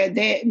gynecomastia.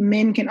 That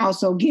men can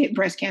also get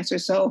breast cancer.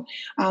 So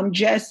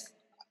just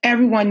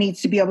everyone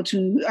needs to be able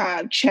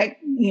to check,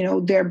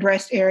 their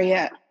breast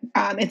area.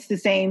 It's the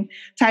same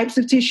types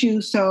of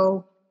tissue,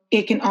 so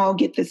it can all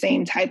get the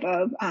same type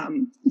of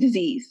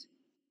disease.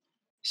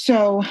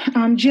 So,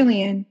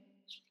 Jillian,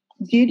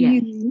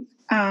 you...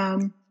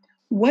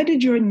 what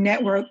did your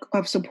network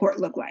of support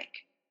look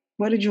like?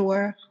 What did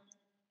your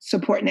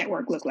support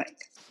network look like?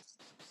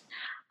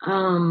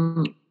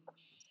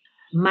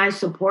 My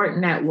support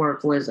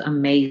network was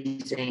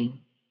amazing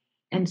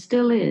and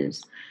still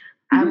is.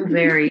 I'm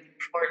very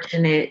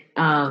fortunate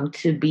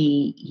to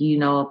be,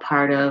 a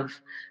part of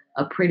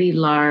a pretty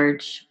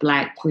large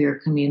Black queer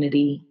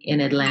community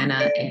in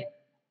Atlanta. And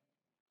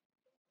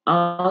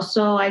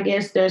also, I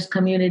guess there's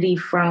community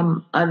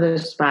from other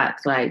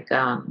spots, like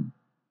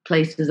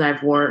places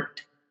I've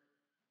worked.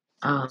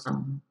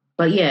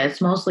 But yeah, it's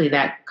mostly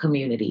that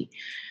community.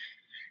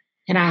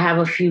 And I have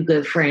a few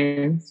good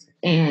friends.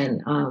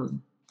 And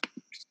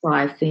so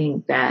I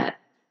think that,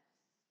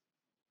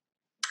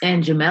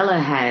 and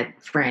Jamela had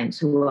friends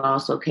who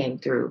also came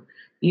through.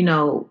 We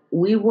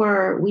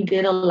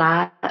did a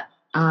lot.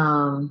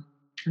 I'm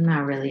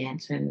not really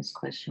answering this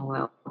question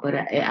well, but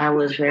I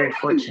was very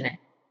fortunate.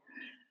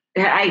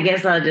 I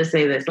guess I'll just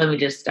say this. Let me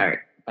just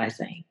start by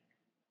saying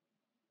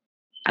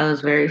I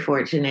was very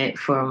fortunate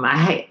for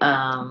my,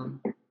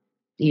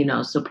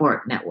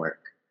 support network.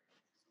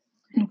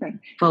 Okay.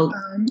 Folks,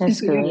 that's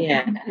good.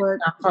 Yeah.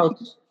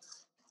 Folks.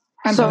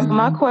 So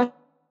my question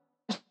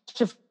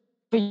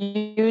for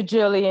you,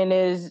 Jillian,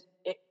 is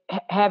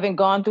having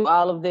gone through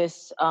all of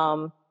this,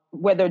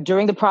 whether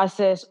during the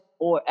process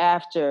or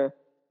after,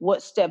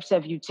 what steps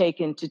have you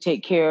taken to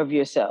take care of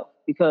yourself?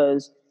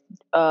 Because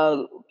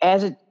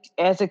as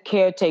a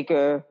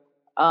caretaker,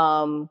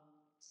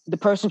 the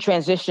person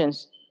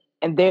transitions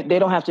and they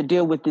don't have to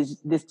deal with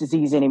this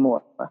disease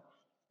anymore.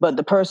 But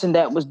the person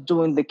that was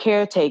doing the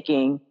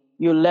caretaking,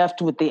 you're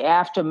left with the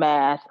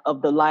aftermath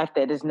of the life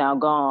that is now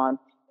gone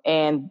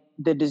and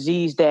the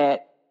disease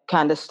that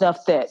kind of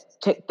snuffed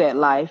took that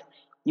life.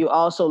 You're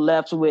also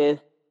left with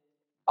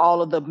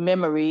all of the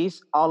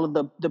memories, all of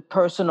the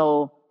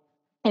personal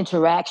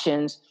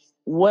interactions.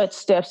 What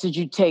steps did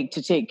you take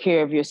to take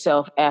care of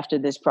yourself after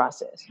this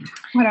process?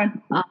 Hold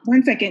on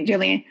 1 second,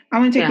 Jillian. I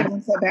want to take that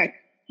one step back.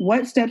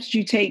 What steps did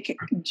you take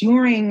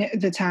during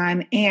the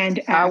time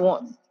and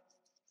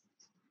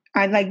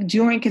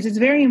during, because it's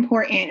very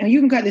important, and you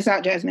can cut this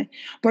out, Jasmine,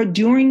 but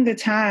during the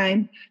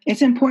time,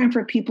 it's important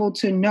for people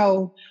to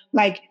know,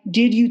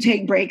 did you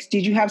take breaks?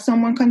 Did you have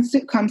someone come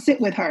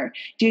sit with her?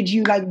 Did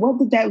you, what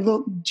did that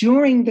look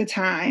during the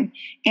time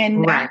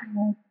and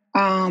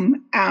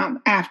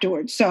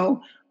afterwards?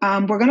 So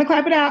we're going to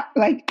clap it out.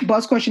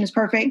 Buzz question is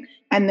perfect.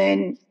 And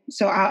then,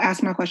 so I'll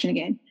ask my question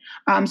again.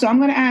 So I'm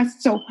going to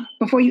ask, so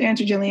before you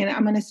answer, Jillian,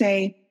 I'm going to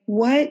say,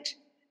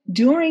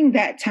 during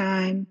that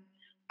time,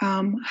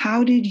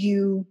 how did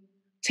you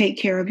take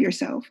care of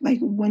yourself?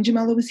 When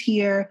Jamela was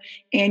here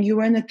and you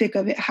were in the thick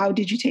of it, how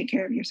did you take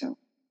care of yourself?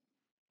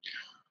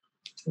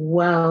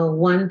 Well,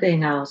 one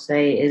thing I'll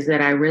say is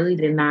that I really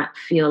did not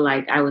feel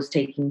like I was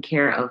taking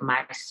care of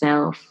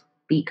myself,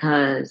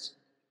 because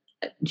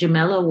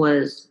Jamela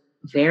was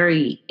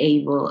very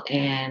able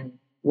and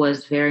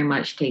was very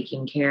much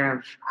taking care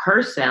of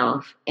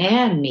herself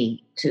and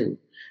me too.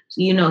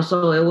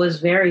 So it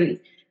was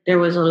there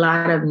was a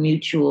lot of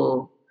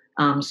mutual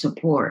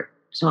support.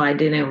 So I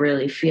didn't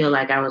really feel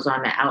like I was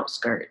on the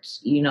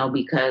outskirts,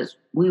 because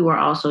we were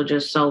also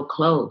just so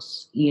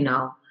close,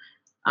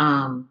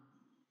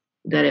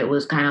 that it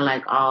was kind of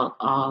like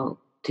all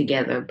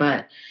together.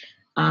 But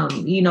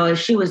if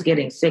she was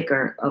getting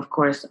sicker, of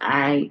course,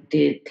 I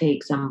did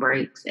take some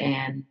breaks,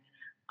 and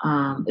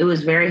it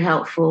was very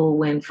helpful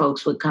when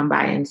folks would come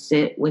by and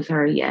sit with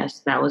her.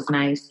 Yes, that was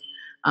nice.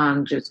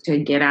 Just to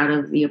get out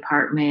of the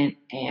apartment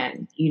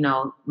and,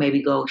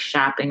 maybe go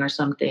shopping or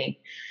something.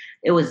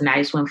 It was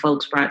nice when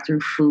folks brought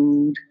through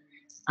food.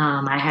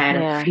 I had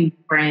a few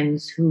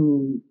friends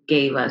who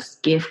gave us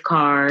gift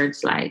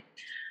cards, like,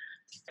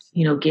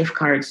 gift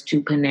cards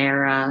to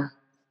Panera,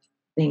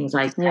 things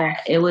like that.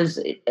 It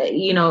was,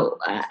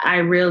 I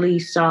really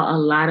saw a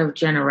lot of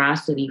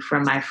generosity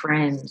from my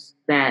friends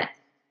that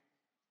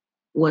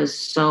was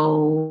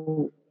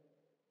so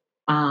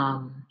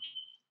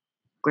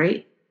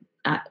great.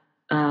 What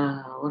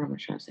am I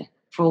trying to say?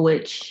 For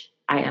which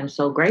I am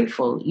so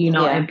grateful,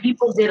 and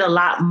people did a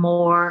lot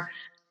more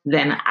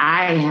than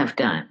I have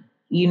done,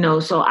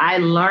 so I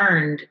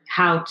learned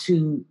I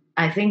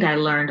think I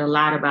learned a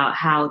lot about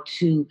how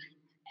to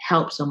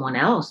help someone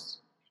else,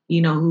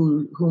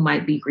 who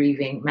might be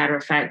grieving. Matter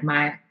of fact,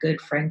 my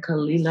good friend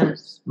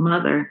Kalila's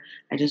mother,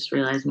 I just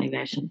realized maybe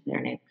I shouldn't say her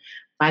name.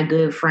 My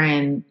good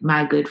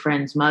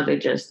friend's mother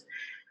just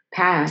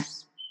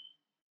passed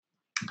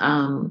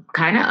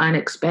kind of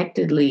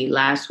unexpectedly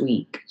last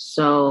week.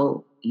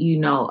 So,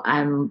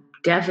 I'm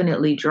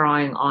definitely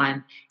drawing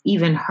on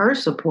even her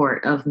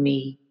support of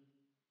me.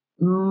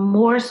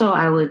 More so,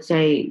 I would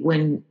say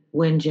when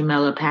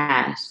Jamila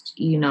passed,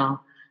 and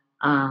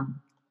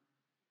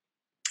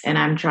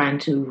I'm trying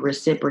to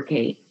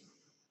reciprocate.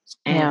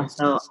 And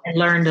so I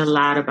learned a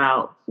lot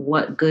about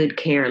what good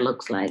care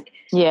looks like.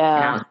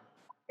 Yeah.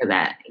 For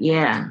that.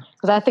 Yeah.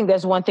 Because I think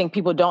that's one thing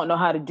people don't know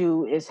how to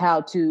do is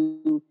how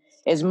to,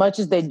 as much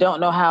as they don't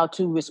know how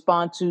to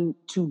respond to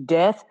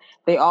death,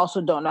 they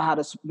also don't know how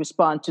to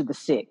respond to the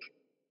sick.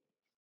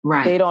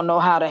 Right. They don't know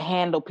how to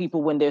handle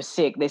people when they're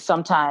sick. They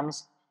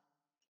sometimes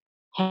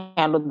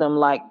handle them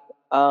like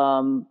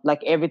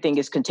everything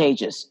is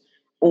contagious,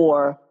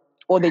 or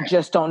they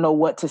just don't know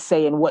what to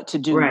say and what to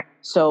do. Right.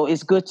 So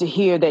it's good to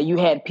hear that you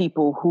had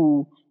people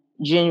who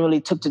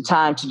genuinely took the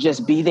time to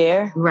just be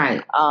there.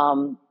 Right.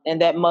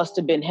 And that must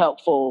have been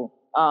helpful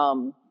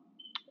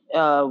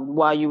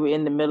while you were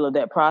in the middle of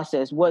that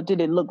process. What did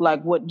it look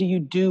like? What do you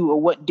do, or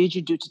what did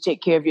you do to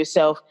take care of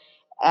yourself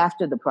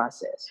after the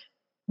process?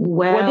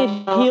 Well, what did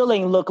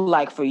healing look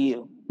like for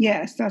you?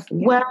 Yes.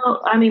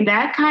 Well, I mean,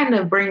 that kind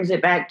of brings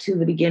it back to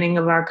the beginning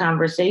of our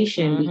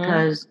conversation,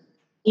 because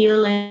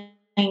healing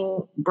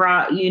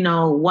brought,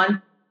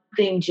 one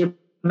thing,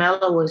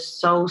 Jamila was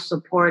so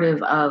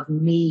supportive of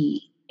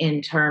me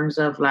in terms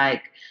of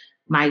like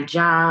my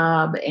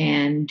job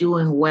and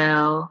doing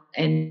well.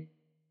 And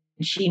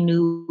she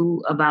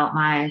knew about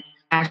my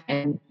passion,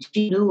 and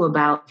she knew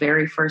about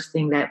very first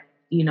thing that,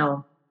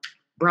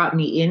 brought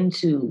me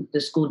into the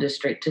school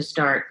district to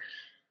start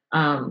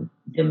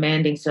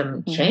demanding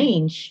some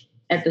change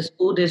at the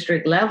school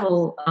district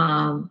level,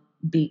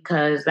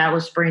 because that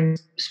was spring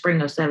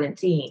of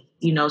 17,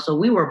 so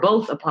we were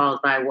both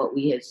appalled by what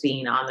we had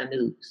seen on the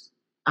news.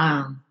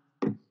 I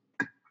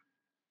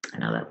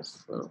know that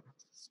was a little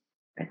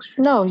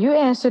extra. No, you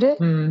answered it.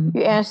 Mm-hmm.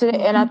 You answered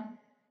it. And I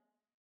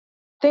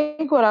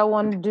think what I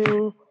want to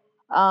do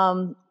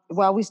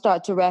while we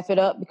start to wrap it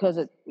up, because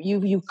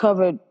you've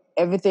covered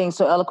everything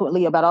so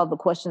eloquently about all the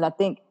questions, I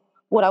think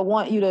what I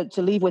want you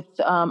to leave with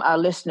our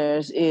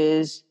listeners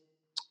is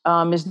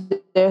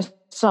there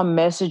some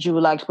message you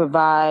would like to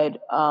provide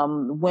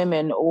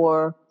women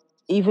or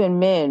even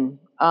men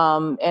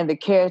and the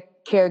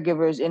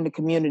caregivers in the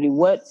community?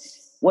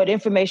 What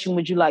information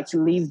would you like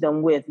to leave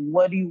them with?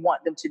 What do you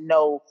want them to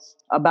know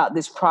about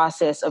this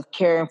process of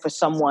caring for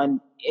someone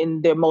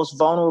in their most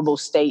vulnerable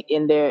state,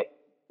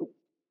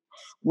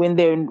 when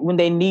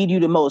they need you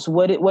the most?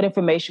 What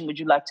information would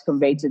you like to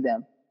convey to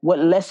them? What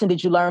lesson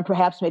did you learn?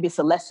 Perhaps maybe it's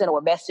a lesson or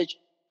a message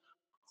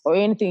or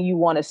anything you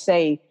want to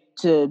say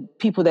to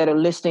people that are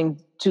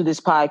listening to this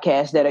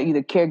podcast that are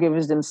either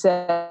caregivers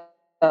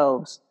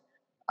themselves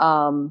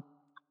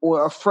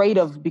or afraid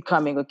of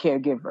becoming a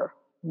caregiver.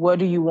 What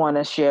do you want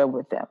to share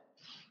with them?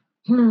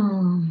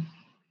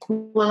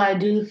 Well, I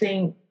do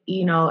think,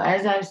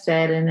 as I've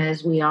said, and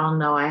as we all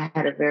know, I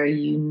had a very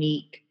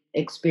unique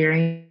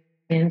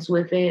experience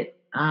with it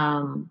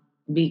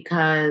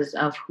because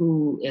of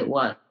who it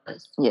was.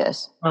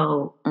 Yes.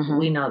 So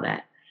we know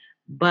that.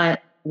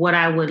 But what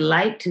I would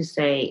like to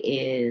say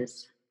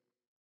is,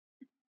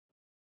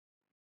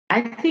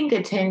 I think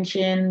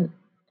attention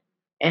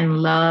and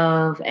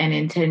love and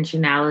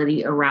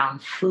intentionality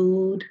around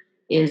food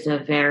is a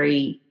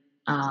very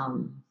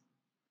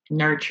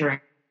nurturing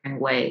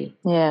way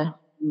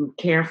to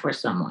care for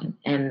someone.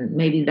 And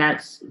maybe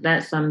that's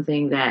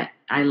something that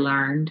I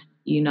learned,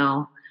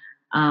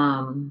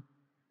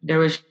 there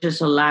was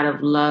just a lot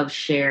of love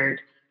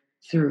shared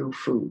through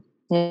food.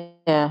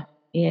 Yeah.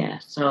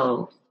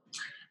 So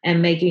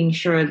and making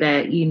sure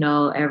that,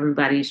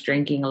 everybody's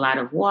drinking a lot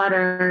of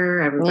water,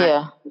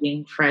 everybody's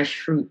eating fresh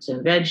fruits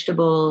and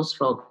vegetables,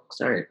 folks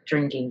are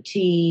drinking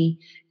tea,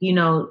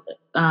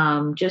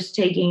 just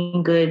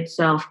taking good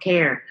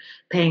self-care,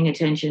 paying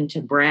attention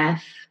to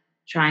breath,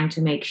 trying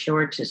to make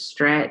sure to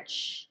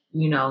stretch,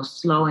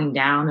 slowing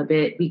down a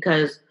bit,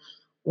 because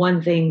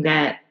one thing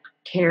that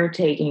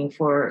caretaking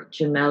for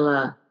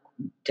Jamila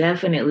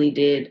definitely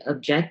did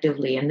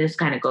objectively, and this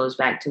kind of goes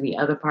back to the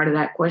other part of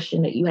that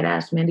question that you had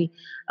asked, Mindy,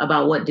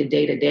 about what did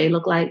day-to-day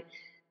look like.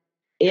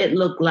 It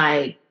looked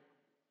like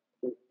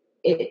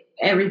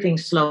everything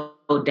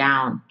slowed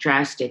down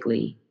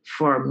drastically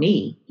for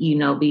me,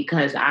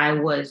 because I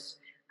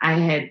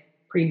had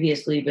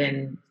previously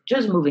been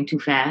just moving too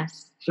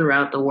fast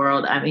throughout the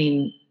world. I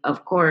mean,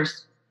 of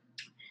course,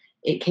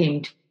 it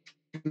came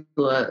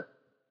to a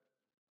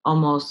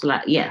almost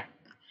like,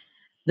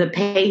 the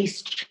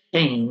pace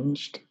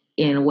changed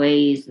in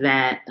ways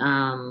that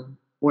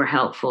were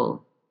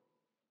helpful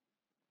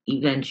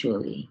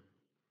eventually.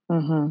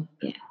 Mm-hmm.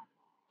 Yeah.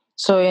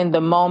 So in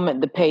the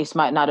moment, the pace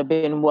might not have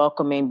been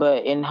welcoming,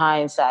 but in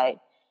hindsight,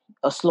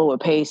 a slower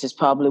pace is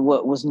probably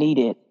what was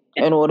needed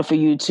in order for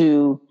you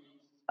to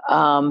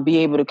be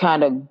able to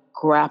kind of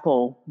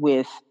grapple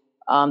with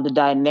the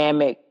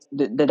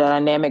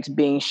dynamics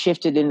being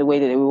shifted in the way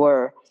that they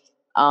were.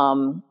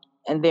 And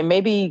then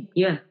maybe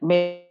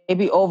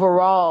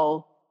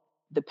overall,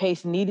 the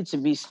pace needed to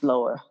be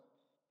slower.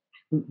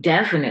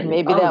 Definitely.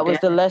 Maybe that was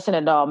the lesson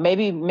at all.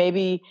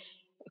 Maybe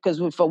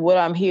because for what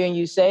I'm hearing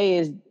you say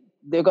is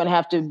they're going to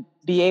have to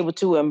be able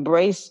to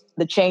embrace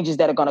the changes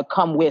that are going to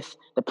come with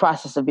the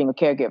process of being a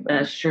caregiver.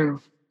 That's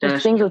true.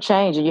 Things will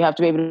change, and you have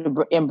to be able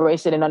to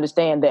embrace it and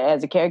understand that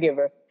as a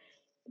caregiver,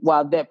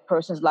 while that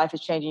person's life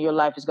is changing, your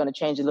life is going to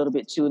change a little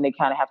bit too, and they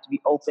kind of have to be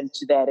open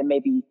to that and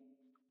maybe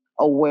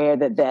aware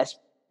that that's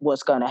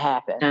what's going to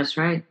happen. That's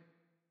right.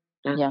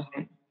 Right.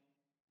 Mm-hmm.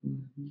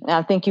 And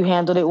I think you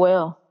handled it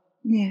well.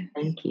 Yeah.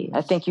 Thank you.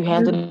 I think you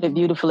handled it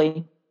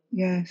beautifully.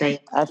 Yes.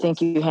 I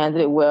think you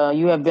handled it well.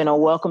 You have been a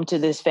welcome to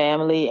this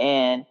family,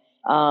 and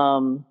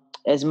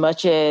as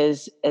much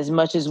as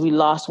we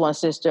lost one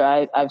sister,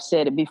 I've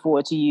said it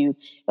before to you,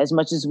 as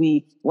much as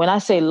when I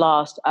say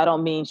lost, I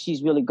don't mean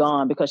she's really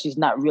gone, because she's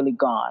not really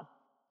gone.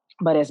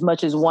 But as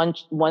much as one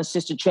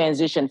sister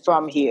transitioned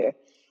from here,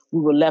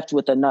 we were left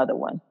with another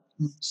one.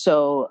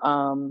 So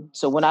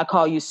when I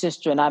call you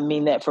sister, and I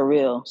mean that for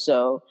real.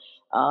 So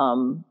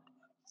I'm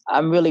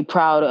really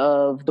proud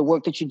of the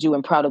work that you do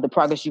and proud of the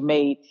progress you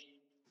made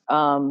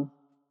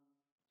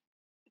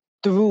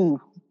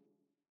through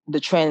the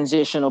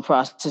transitional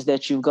process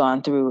that you've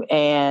gone through.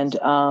 And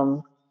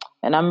I'm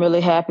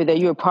really happy that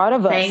you're a part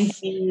of us.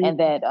 Thank you. And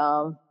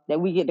that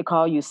we get to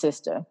call you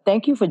sister.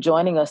 Thank you for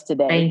joining us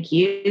today. Thank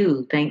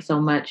you. Thanks so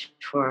much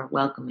for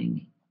welcoming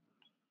me.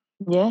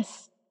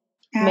 Yes.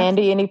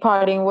 Mandy, any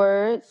parting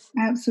words?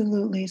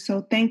 Absolutely.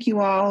 So thank you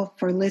all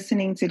for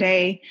listening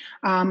today.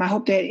 I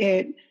hope that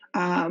it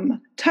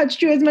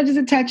touched you as much as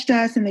it touched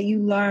us, and that you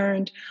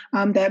learned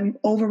that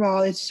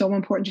overall it's so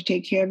important to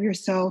take care of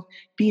yourself,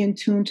 be in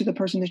tune to the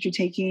person that you're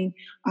taking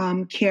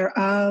care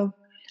of,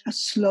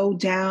 slow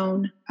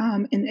down,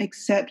 and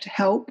accept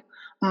help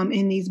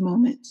in these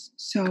moments.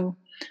 So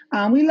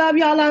we love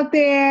y'all out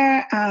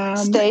there.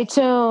 Stay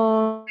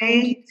tuned.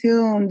 Stay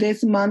tuned.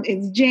 This month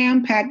is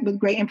jam-packed with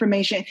great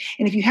information.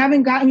 And if you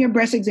haven't gotten your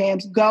breast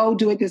exams, go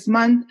do it this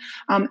month.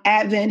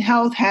 Advent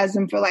Health has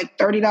them for like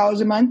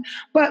 $30 a month.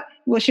 But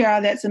we'll share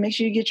all that. So make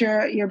sure you get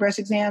your breast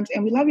exams.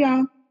 And we love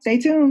y'all. Stay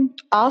tuned.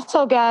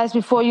 Also, guys,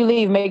 before you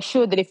leave, make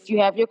sure that if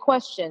you have your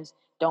questions,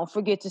 don't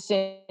forget to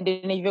send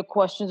any of your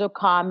questions or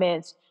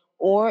comments.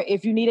 Or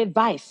if you need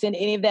advice, send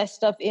any of that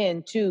stuff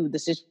in to the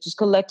Sisters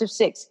Collective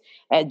 6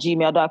 at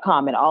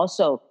gmail.com. And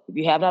also, if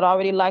you have not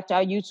already liked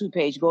our YouTube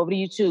page, go over to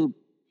YouTube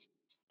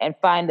and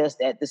find us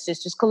at the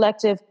Sisters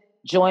Collective.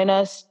 Join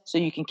us so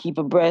you can keep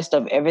abreast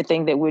of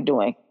everything that we're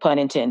doing, pun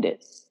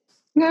intended.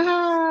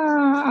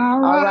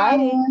 All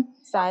righty.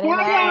 Signing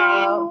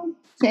out.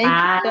 Thank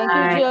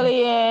you,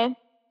 Jillian.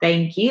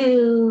 Thank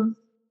you.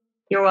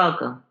 You're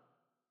welcome.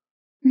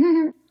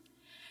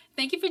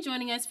 Thank you for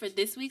joining us for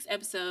this week's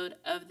episode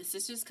of the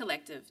Sisters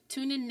Collective.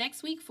 Tune in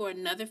next week for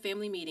another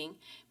family meeting.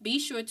 Be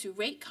sure to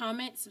rate,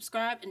 comment,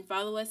 subscribe, and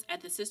follow us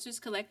at the Sisters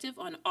Collective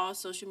on all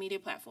social media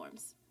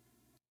platforms.